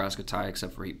have a Nebraska tie,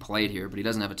 except for he played here, but he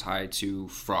doesn't have a tie to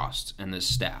Frost and this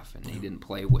staff, and he didn't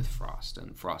play with Frost,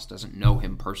 and Frost doesn't know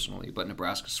him personally, but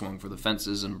Nebraska swung for the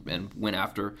fences and went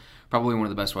after probably one of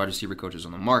the best wide receiver coaches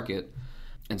on the market,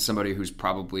 and somebody who's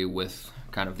probably, with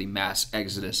kind of the mass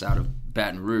exodus out of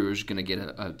Baton Rouge, going to get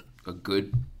a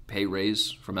good pay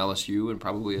raise from LSU and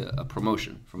probably a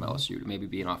promotion from LSU to maybe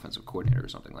be an offensive coordinator or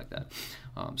something like that.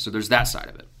 So there's that side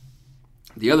of it.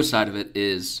 The other side of it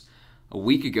is a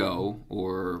week ago,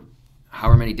 or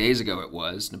however many days ago it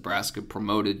was, Nebraska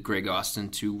promoted Greg Austin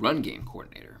to run game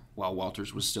coordinator while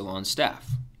Walters was still on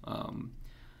staff.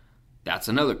 That's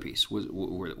another piece.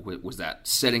 Was that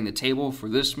setting the table for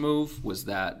this move? Was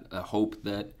that a hope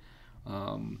that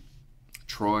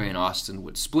Troy and Austin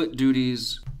would split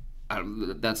duties?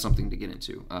 That's something to get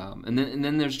into. And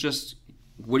then there's just,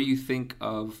 what do you think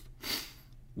of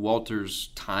Walters'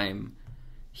 time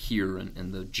here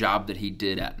and the job that he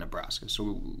did at Nebraska?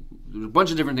 So there's a bunch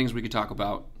of different things we could talk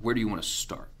about. Where do you want to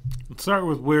start? Let's start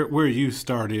with where you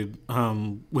started,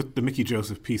 with the Mickey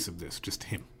Joseph piece of this, just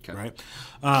him, okay. Right?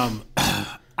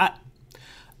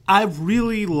 I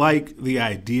really like the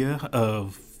idea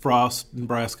of Frost,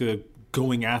 Nebraska,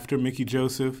 going after Mickey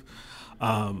Joseph.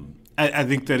 I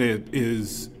think that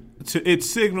it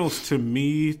signals to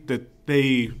me that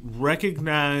they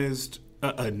recognized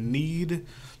a need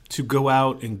to go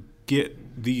out and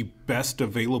get the best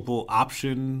available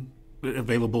option,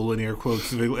 available in air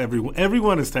quotes.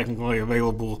 Everyone is technically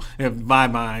available in my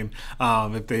mind,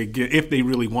 if they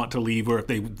really want to leave, or if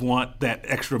they want that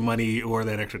extra money or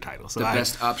that extra title. So the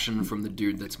best option from the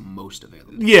dude that's most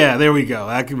available. Yeah, there we go.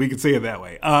 We could say it that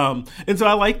way. And so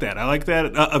I like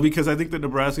that. Because I think that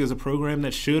Nebraska is a program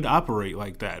that should operate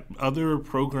like that. Other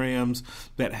programs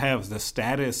that have the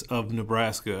status of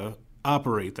Nebraska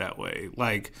operate that way.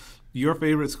 Like your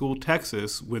favorite school,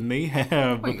 Texas, when they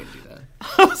have... Why are you going to do that?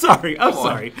 I'm sorry.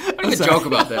 Don't even joke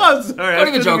about that. I'm sorry. Don't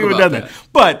even joke about that.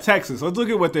 But Texas, let's look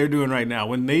at what they're doing right now.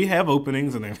 When they have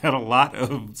openings, and they've had a lot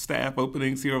of staff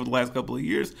openings here over the last couple of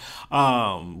years,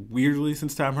 weirdly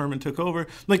since Tom Herman took over,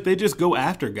 like they just go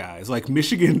after guys. Like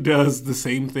Michigan does the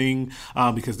same thing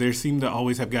because they seem to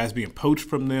always have guys being poached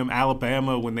from them.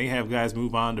 Alabama, when they have guys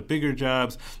move on to bigger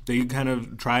jobs, they kind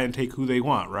of try and take who they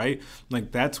want, right?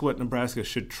 Like that's what Nebraska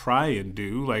should try and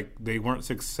do. Like they weren't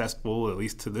successful, at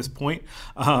least to this point,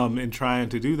 in trying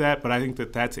to do that, but I think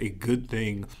that that's a good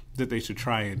thing that they should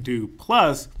try and do.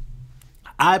 Plus,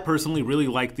 I personally really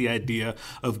like the idea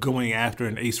of going after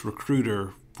an ace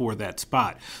recruiter for that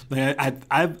spot.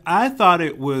 I thought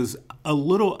it was a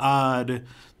little odd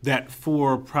that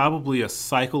for probably a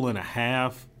cycle and a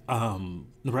half,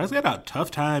 Nebraska had a tough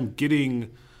time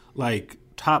getting like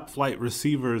top flight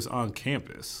receivers on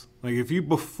campus. Like if you,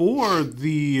 before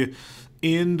the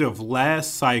end of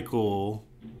last cycle,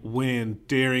 when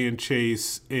Darian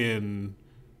Chase and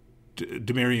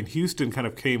Demarion Houston kind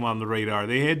of came on the radar,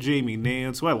 they had Jamie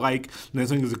Nance, who I like, and I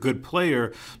think is a good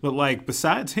player, but like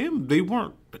besides him, there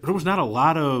was not a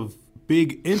lot of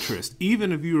big interest.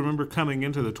 Even if you remember coming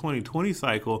into the 2020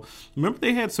 cycle, remember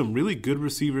they had some really good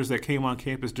receivers that came on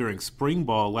campus during spring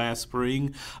ball last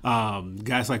spring.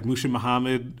 Guys like Mushin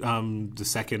Muhammad, the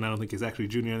second, I don't think he's actually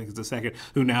junior, I think he's the second,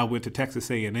 who now went to Texas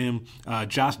A&M.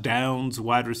 Josh Downs,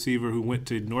 wide receiver, who went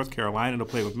to North Carolina to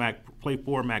play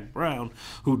for Mac Brown,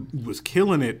 who was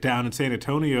killing it down in San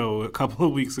Antonio a couple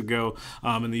of weeks ago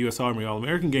in the U.S. Army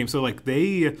All-American game. So like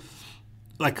they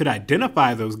could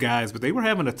identify those guys, but they were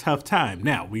having a tough time.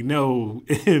 Now, we know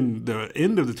in the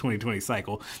end of the 2020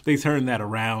 cycle, they turned that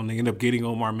around. They end up getting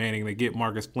Omar Manning. They get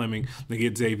Marcus Fleming. They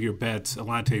get Xavier Betts,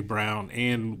 Alante Brown,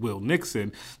 and Will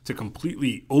Nixon to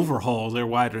completely overhaul their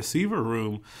wide receiver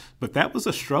room. But that was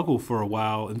a struggle for a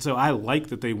while, and so I like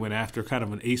that they went after kind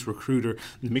of an ace recruiter.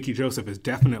 Mickey Joseph is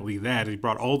definitely that. He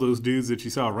brought all those dudes that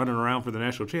you saw running around for the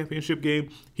national championship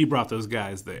game. He brought those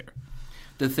guys there.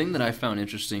 The thing that I found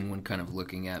interesting when kind of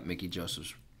looking at Mickey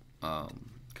Joseph's kind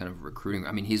of recruiting,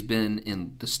 I mean, he's been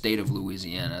in the state of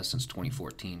Louisiana since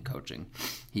 2014 coaching.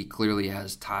 He clearly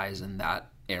has ties in that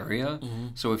area. Mm-hmm.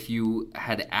 So if you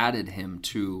had added him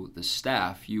to the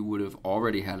staff, you would have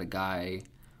already had a guy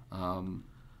on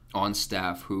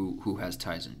staff who has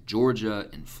ties in Georgia,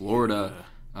 in Florida.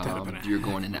 You're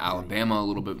going into Alabama a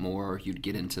little bit more. You'd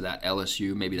get into that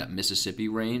LSU, maybe that Mississippi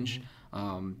range. Mm-hmm.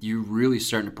 You're really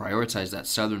starting to prioritize that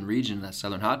southern region, that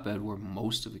southern hotbed where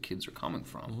most of the kids are coming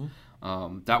from.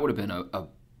 That would have been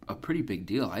a pretty big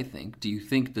deal, I think. Do you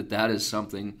think that is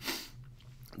something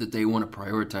that they want to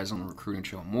prioritize on the recruiting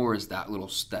trail more? Is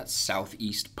that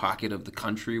southeast pocket of the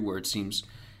country where it seems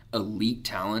elite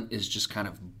talent is just kind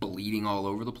of bleeding all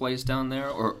over the place down there?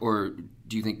 Or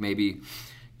do you think maybe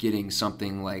getting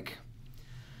something like,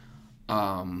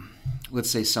 let's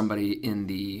say somebody in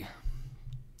the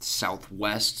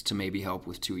Southwest to maybe help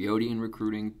with Tuioti in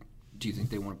recruiting? Do you think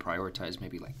they want to prioritize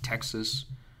maybe like Texas,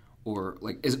 or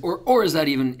is that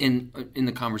even in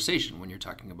the conversation when you're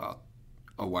talking about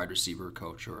a wide receiver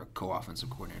coach or a co-offensive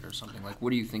coordinator or something? Like, what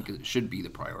do you think it should be the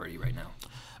priority right now?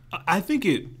 I think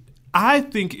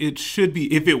it should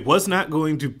be, if it was not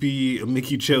going to be a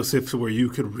Mickey Joseph where you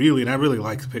could really, and I really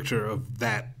like the picture of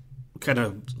that kind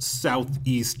of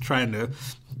southeast trying to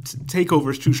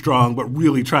takeover is too strong, but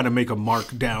really trying to make a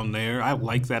mark down there. I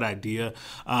like that idea.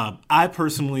 I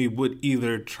personally would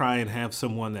either try and have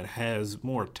someone that has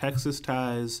more Texas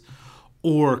ties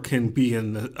or can be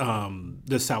in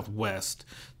the Southwest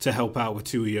to help out with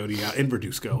Tuioti out in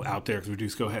Verduzco out there, because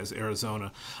Verduzco has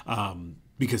Arizona,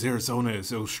 because Arizona is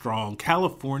so strong.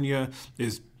 California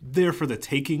is there for the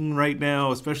taking right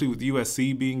now, especially with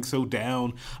USC being so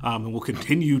down, and will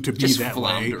continue to be just that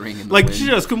way.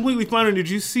 Just completely floundering. Did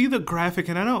you see the graphic?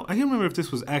 And I can't remember if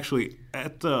this was actually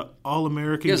at the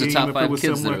All-American game. There's the top 5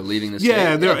 kids somewhere. that are leaving the state.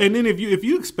 Yeah, and then if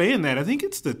you expand that, I think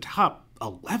it's the top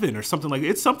 11 or something like that.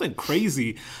 It's something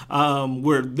crazy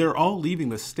where they're all leaving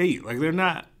the state. Like, they're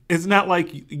not. It's not like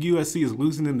USC is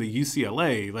losing them to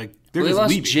UCLA. Like, they're just leaving.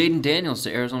 They lost Jaden Daniels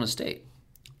to Arizona State.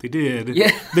 They did.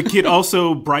 Yeah. The kid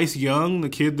also, Bryce Young, the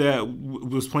kid that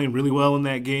was playing really well in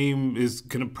that game, is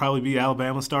going to probably be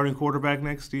Alabama's starting quarterback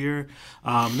next year.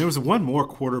 There was one more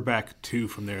quarterback, too,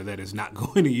 from there that is not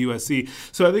going to USC.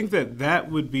 So I think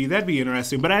that'd be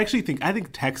interesting. But I think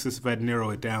Texas, if I'd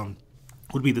narrow it down,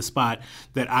 would be the spot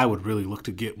that I would really look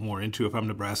to get more into if I'm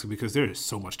Nebraska, because there is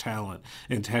so much talent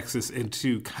in Texas. And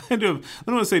to kind of, I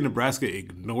don't want to say Nebraska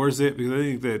ignores it, because I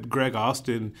think that Greg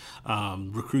Austin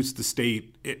recruits the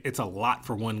state. It's a lot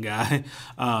for one guy.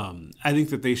 I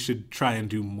think that they should try and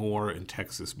do more in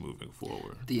Texas moving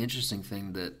forward. The interesting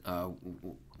thing that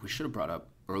we should have brought up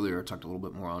earlier, talked a little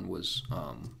bit more on, was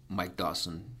Mike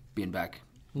Dawson being back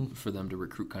for them to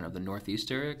recruit kind of the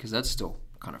Northeast area, because that's still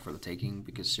kind of for the taking,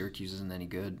 because Syracuse isn't any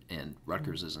good and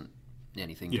Rutgers isn't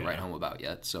anything to write home about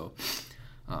yet. So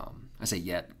I say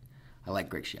yet. I like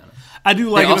Greg Schiano. I do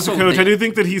like him as a coach. I do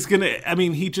think that he's going to – I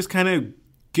mean, he just kind of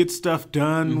gets stuff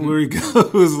done where he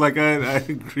goes. Like, I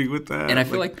agree with that. And I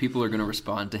feel like people are going to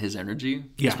respond to his energy,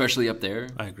 especially up there.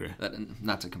 I agree.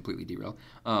 Not to completely derail.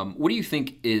 What do you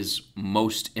think is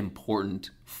most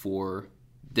important for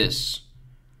this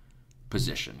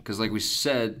position? Because like we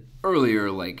said earlier,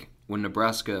 like, when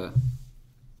Nebraska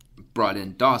brought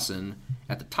in Dawson,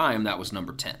 at the time, that was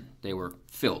number 10. They were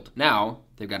filled. Now,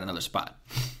 they've got another spot.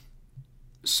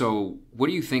 So what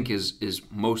do you think is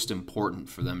most important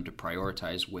for them to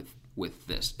prioritize with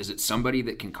this? Is it somebody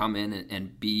that can come in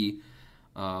and be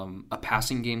a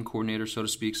passing game coordinator, so to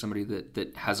speak, somebody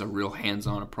that has a real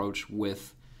hands-on approach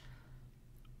with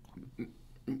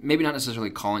maybe not necessarily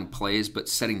calling plays, but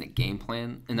setting the game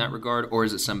plan in that regard? Or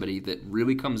is it somebody that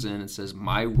really comes in and says,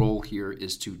 my role here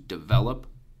is to develop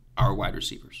our wide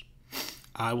receivers?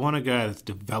 I want a guy that's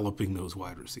developing those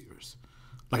wide receivers.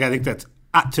 Like, I think that's,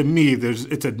 to me,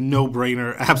 it's a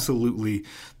no-brainer. Absolutely.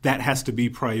 That has to be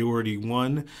priority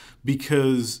one,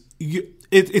 because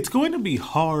it's going to be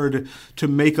hard to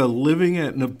make a living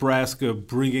at Nebraska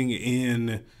bringing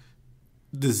in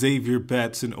the Xavier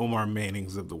Betts and Omar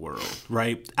Mannings of the world,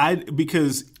 right?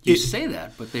 Because you say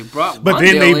that, but they brought. But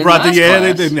then they brought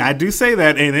I do say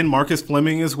that, and then Marcus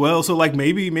Fleming as well. So like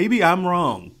maybe I'm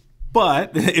wrong,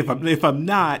 but if I'm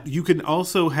not, you can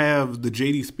also have the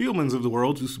J.D. Spielmans of the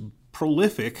world, who's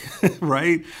prolific,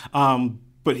 right?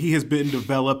 But he has been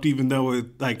developed, even though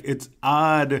it's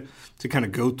odd to kind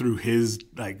of go through his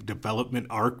like development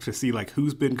arc to see like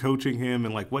who's been coaching him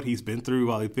and like what he's been through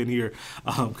while he's been here,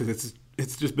 because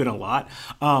it's just been a lot.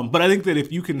 But I think that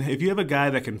if you have a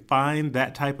guy that can find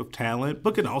that type of talent,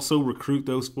 but can also recruit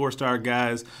those 4-star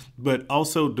guys, but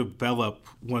also develop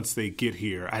once they get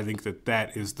here, I think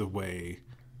that is the way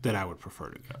that I would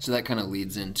prefer to go. So that kind of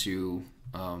leads into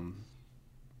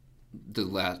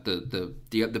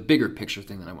the bigger picture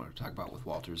thing that I want to talk about with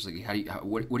Walters. Like,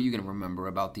 what are you going to remember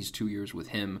about these 2 years with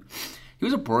him? He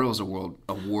was a Broyles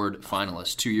Award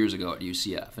finalist 2 years ago at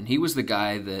UCF, and he was the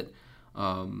guy that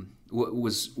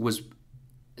was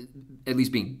at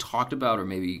least being talked about or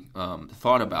maybe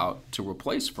thought about to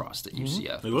replace Frost at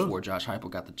UCF before Josh Heupel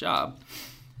got the job.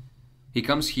 He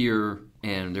comes here,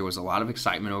 and there was a lot of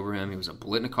excitement over him. He was a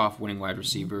Biletnikoff winning wide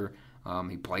receiver.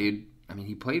 He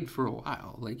played for a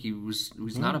while. Like he was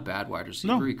not a bad wide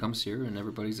receiver. No. He comes here and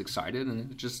everybody's excited,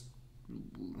 and it just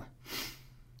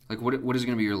like what is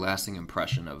going to be your lasting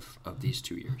impression of these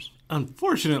 2 years?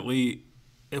 Unfortunately,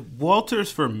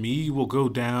 Walters for me will go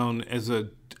down as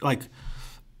the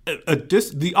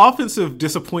offensive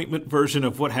disappointment version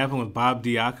of what happened with Bob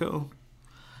Diaco.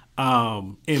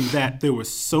 In that there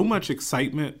was so much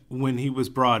excitement when he was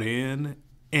brought in,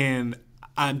 and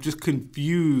I'm just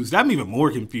confused. I'm even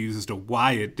more confused as to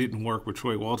why it didn't work with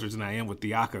Troy Walters than I am with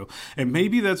Diaco. And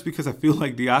maybe that's because I feel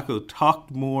like Diaco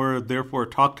talked more, therefore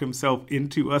talked himself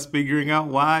into us figuring out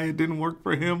why it didn't work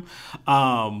for him.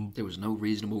 There was no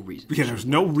reasonable reason. Yeah, there's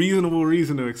no reasonable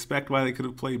reason to expect why they could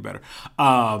have played better.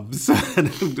 So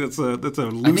that's a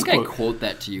loose I think quote. I quote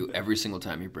that to you every single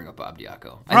time you bring up Bob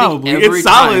Diaco. Probably. I think every It's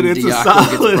solid. time It's a Diaco solid.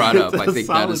 gets brought up, it's I a think that is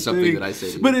solid something thing. that I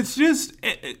say to you. But it's just,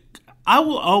 I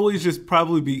will always just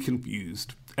probably be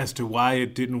confused as to why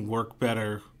it didn't work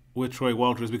better with Troy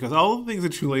Walters, because all the things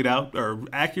that you laid out are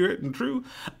accurate and true.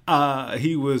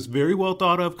 He was very well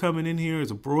thought of coming in here as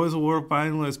a Broyles Award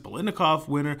finalist, Biletnikoff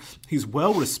winner. He's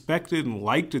well respected and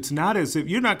liked. It's not as if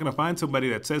you're not going to find somebody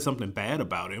that says something bad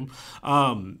about him.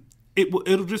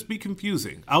 It'll just be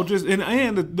confusing. And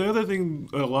the other thing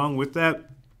along with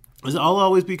that is I'll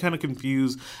always be kind of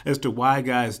confused as to why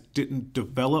guys didn't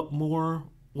develop more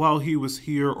while he was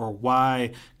here, or why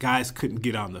guys couldn't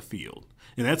get on the field.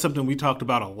 And that's something we talked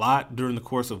about a lot during the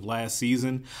course of last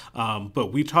season.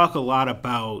 But we talk a lot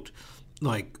about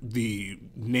like the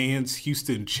Nance,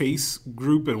 Houston, Chase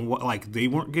group and what, like, they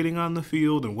weren't getting on the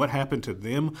field and what happened to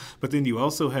them. But then you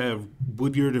also have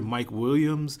Woodyard and Mike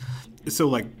Williams. So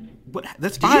like, what?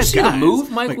 That's five guys. Did you see the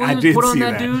move Mike Williams put on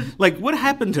that dude? Like, what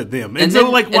happened to them? And so,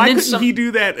 then, like, why couldn't he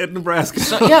do that at Nebraska?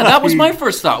 Yeah, that was my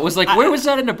first thought. Was like, where was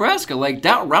that in Nebraska? Like,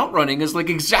 that route running is like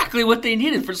exactly what they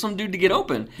needed for some dude to get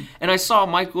open. And I saw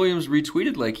Mike Williams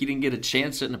retweeted like he didn't get a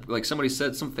chance at, like, somebody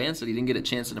said, some fan said he didn't get a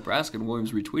chance at Nebraska, and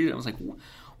Williams retweeted it. I was like,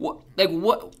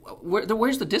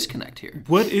 where's the disconnect here?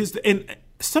 What is and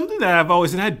something that I've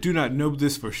always, and I do not know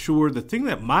this for sure, the thing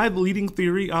that my leading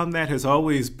theory on that has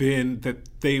always been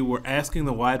that they were asking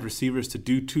the wide receivers to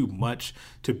do too much,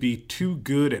 to be too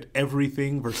good at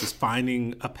everything versus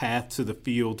finding a path to the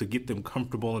field to get them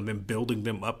comfortable and then building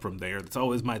them up from there. That's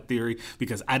always my theory,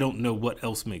 because I don't know what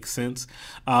else makes sense.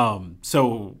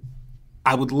 So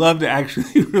I would love to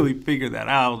actually really figure that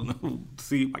out and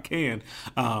see if I can.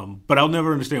 But I'll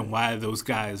never understand why those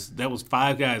guys, that was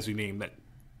five guys we named that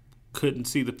couldn't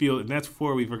see the field, and that's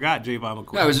before we forgot Javon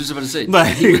McQueen. I was just about to say,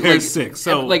 like 6.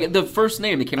 So like the first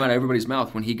name that came out of everybody's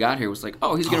mouth when he got here was like,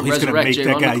 oh, he's going to resurrect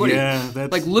Javon McQueen. Yeah,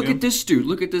 like, look at this dude.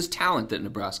 Look at this talent that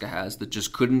Nebraska has that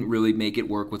just couldn't really make it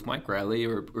work with Mike Riley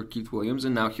or Keith Williams,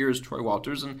 and now here's Troy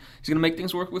Walters, and he's going to make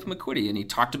things work with McQuitty. And he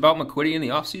talked about McQuitty in the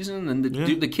offseason, and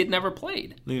the kid never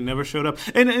played. He never showed up.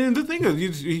 And the thing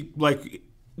is,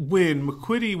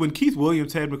 when Keith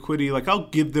Williams had McQuitty, like, I'll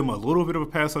give them a little bit of a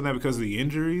pass on that because of the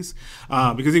injuries,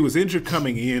 because he was injured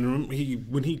coming in.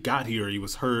 When he got here, he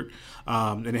was hurt,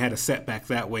 and had a setback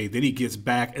that way. Then he gets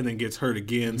back and then gets hurt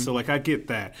again. So, like, I get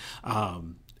that.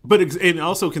 And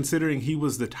also considering he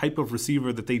was the type of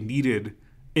receiver that they needed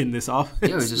in this offense. Yeah,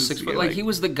 he was a 6 foot. Like, he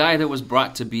was the guy that was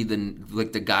brought to be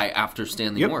the guy after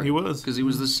Stanley Moore. He was, because he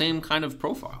was the same kind of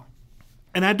profile.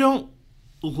 And I don't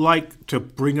like to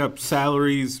bring up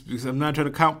salaries because I'm not trying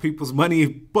to count people's money,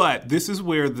 but this is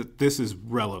where this is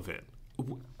relevant.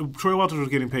 Troy Walters was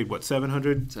getting paid, what,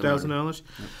 $700,000?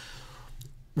 Yep.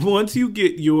 Once you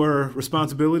get your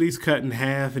responsibilities cut in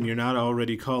half and you're not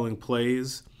already calling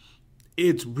plays,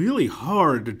 it's really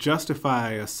hard to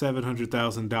justify a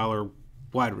 $700,000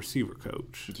 wide receiver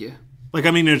coach. Yeah. Like,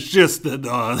 I mean, it's just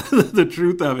the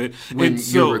truth of it. When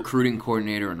your recruiting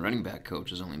coordinator and running back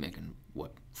coach is only making,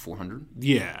 what, $400?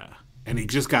 Yeah, and he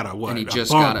just got a bump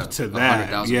to that.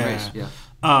 $100,000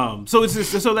 raise. So it's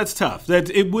just, so that's tough.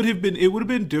 That it would have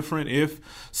been different if,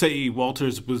 say,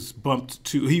 Walters was bumped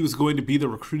to, he was going to be the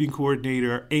recruiting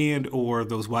coordinator and or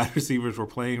those wide receivers were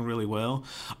playing really well.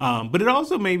 But it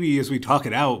also maybe, as we talk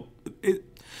it out,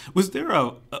 was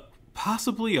there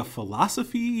possibly a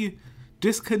philosophy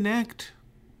disconnect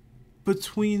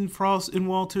between Frost and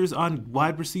Walters on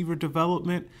wide receiver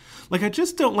development? Like, I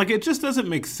just don't, like, it just doesn't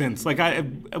make sense. Like,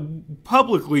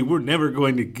 publicly, we're never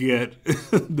going to get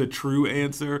the true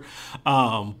answer.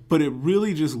 But it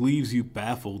really just leaves you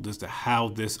baffled as to how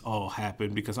this all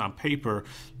happened, because on paper,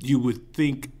 you would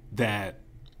think that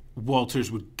Walters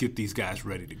would get these guys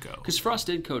ready to go. Because Frost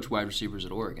did coach wide receivers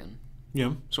at Oregon.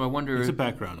 Yeah. So I wonder. It's a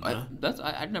background.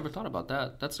 I'd never thought about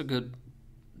that. That's a good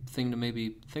thing to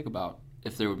maybe think about.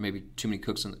 If there were maybe too many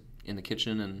cooks in the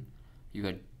kitchen and you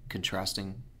had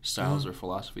contrasting styles or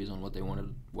philosophies on what they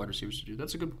wanted wide receivers to do.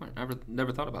 That's a good point. I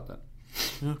never thought about that.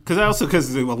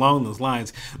 Because along those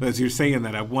lines, as you're saying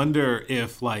that, I wonder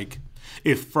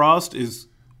if Frost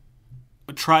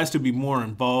tries to be more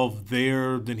involved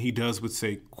there than he does with,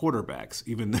 say, quarterbacks,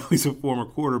 even though he's a former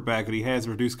quarterback and he has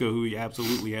Verduzco, who he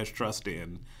absolutely has trust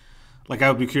in. Like, I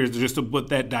would be curious just what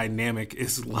that dynamic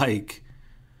is like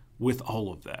with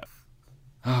all of that.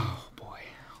 Oh, boy.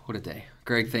 What a day.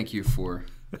 Greg, thank you for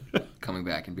coming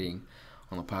back and being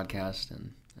on the podcast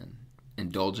and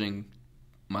indulging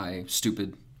my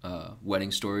stupid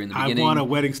wedding story in the beginning. I want a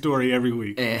wedding story every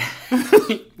week.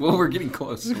 Well, we're getting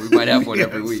close. We might have one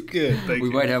every week. Good. Thank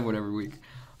you. Might have one every week.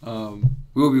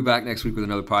 We will be back next week with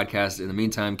another podcast. In the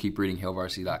meantime, keep reading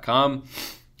HailVarsity.com.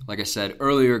 Like I said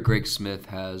earlier, Greg Smith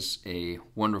has a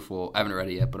wonderful, I haven't read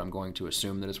it yet, but I'm going to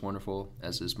assume that it's wonderful,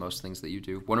 as is most things that you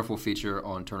do. Wonderful feature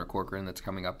on Turner Corcoran that's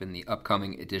coming up in the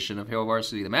upcoming edition of Hail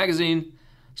Varsity, the magazine.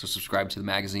 So subscribe to the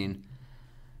magazine.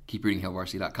 Keep reading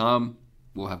HailVarsity.com.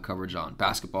 We'll have coverage on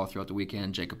basketball throughout the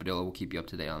weekend. Jacob Padilla will keep you up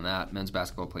to date on that. Men's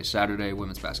basketball plays Saturday,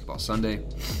 women's basketball Sunday.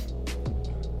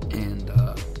 And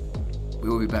we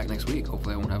will be back next week.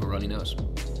 Hopefully I won't have a runny nose,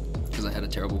 because I had a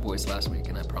terrible voice last week,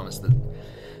 and I promised that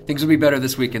things would be better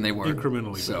this week, and they weren't.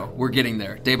 Incrementally So better. we're getting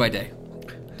there, day by day.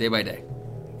 Day by day.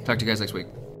 Talk to you guys next week.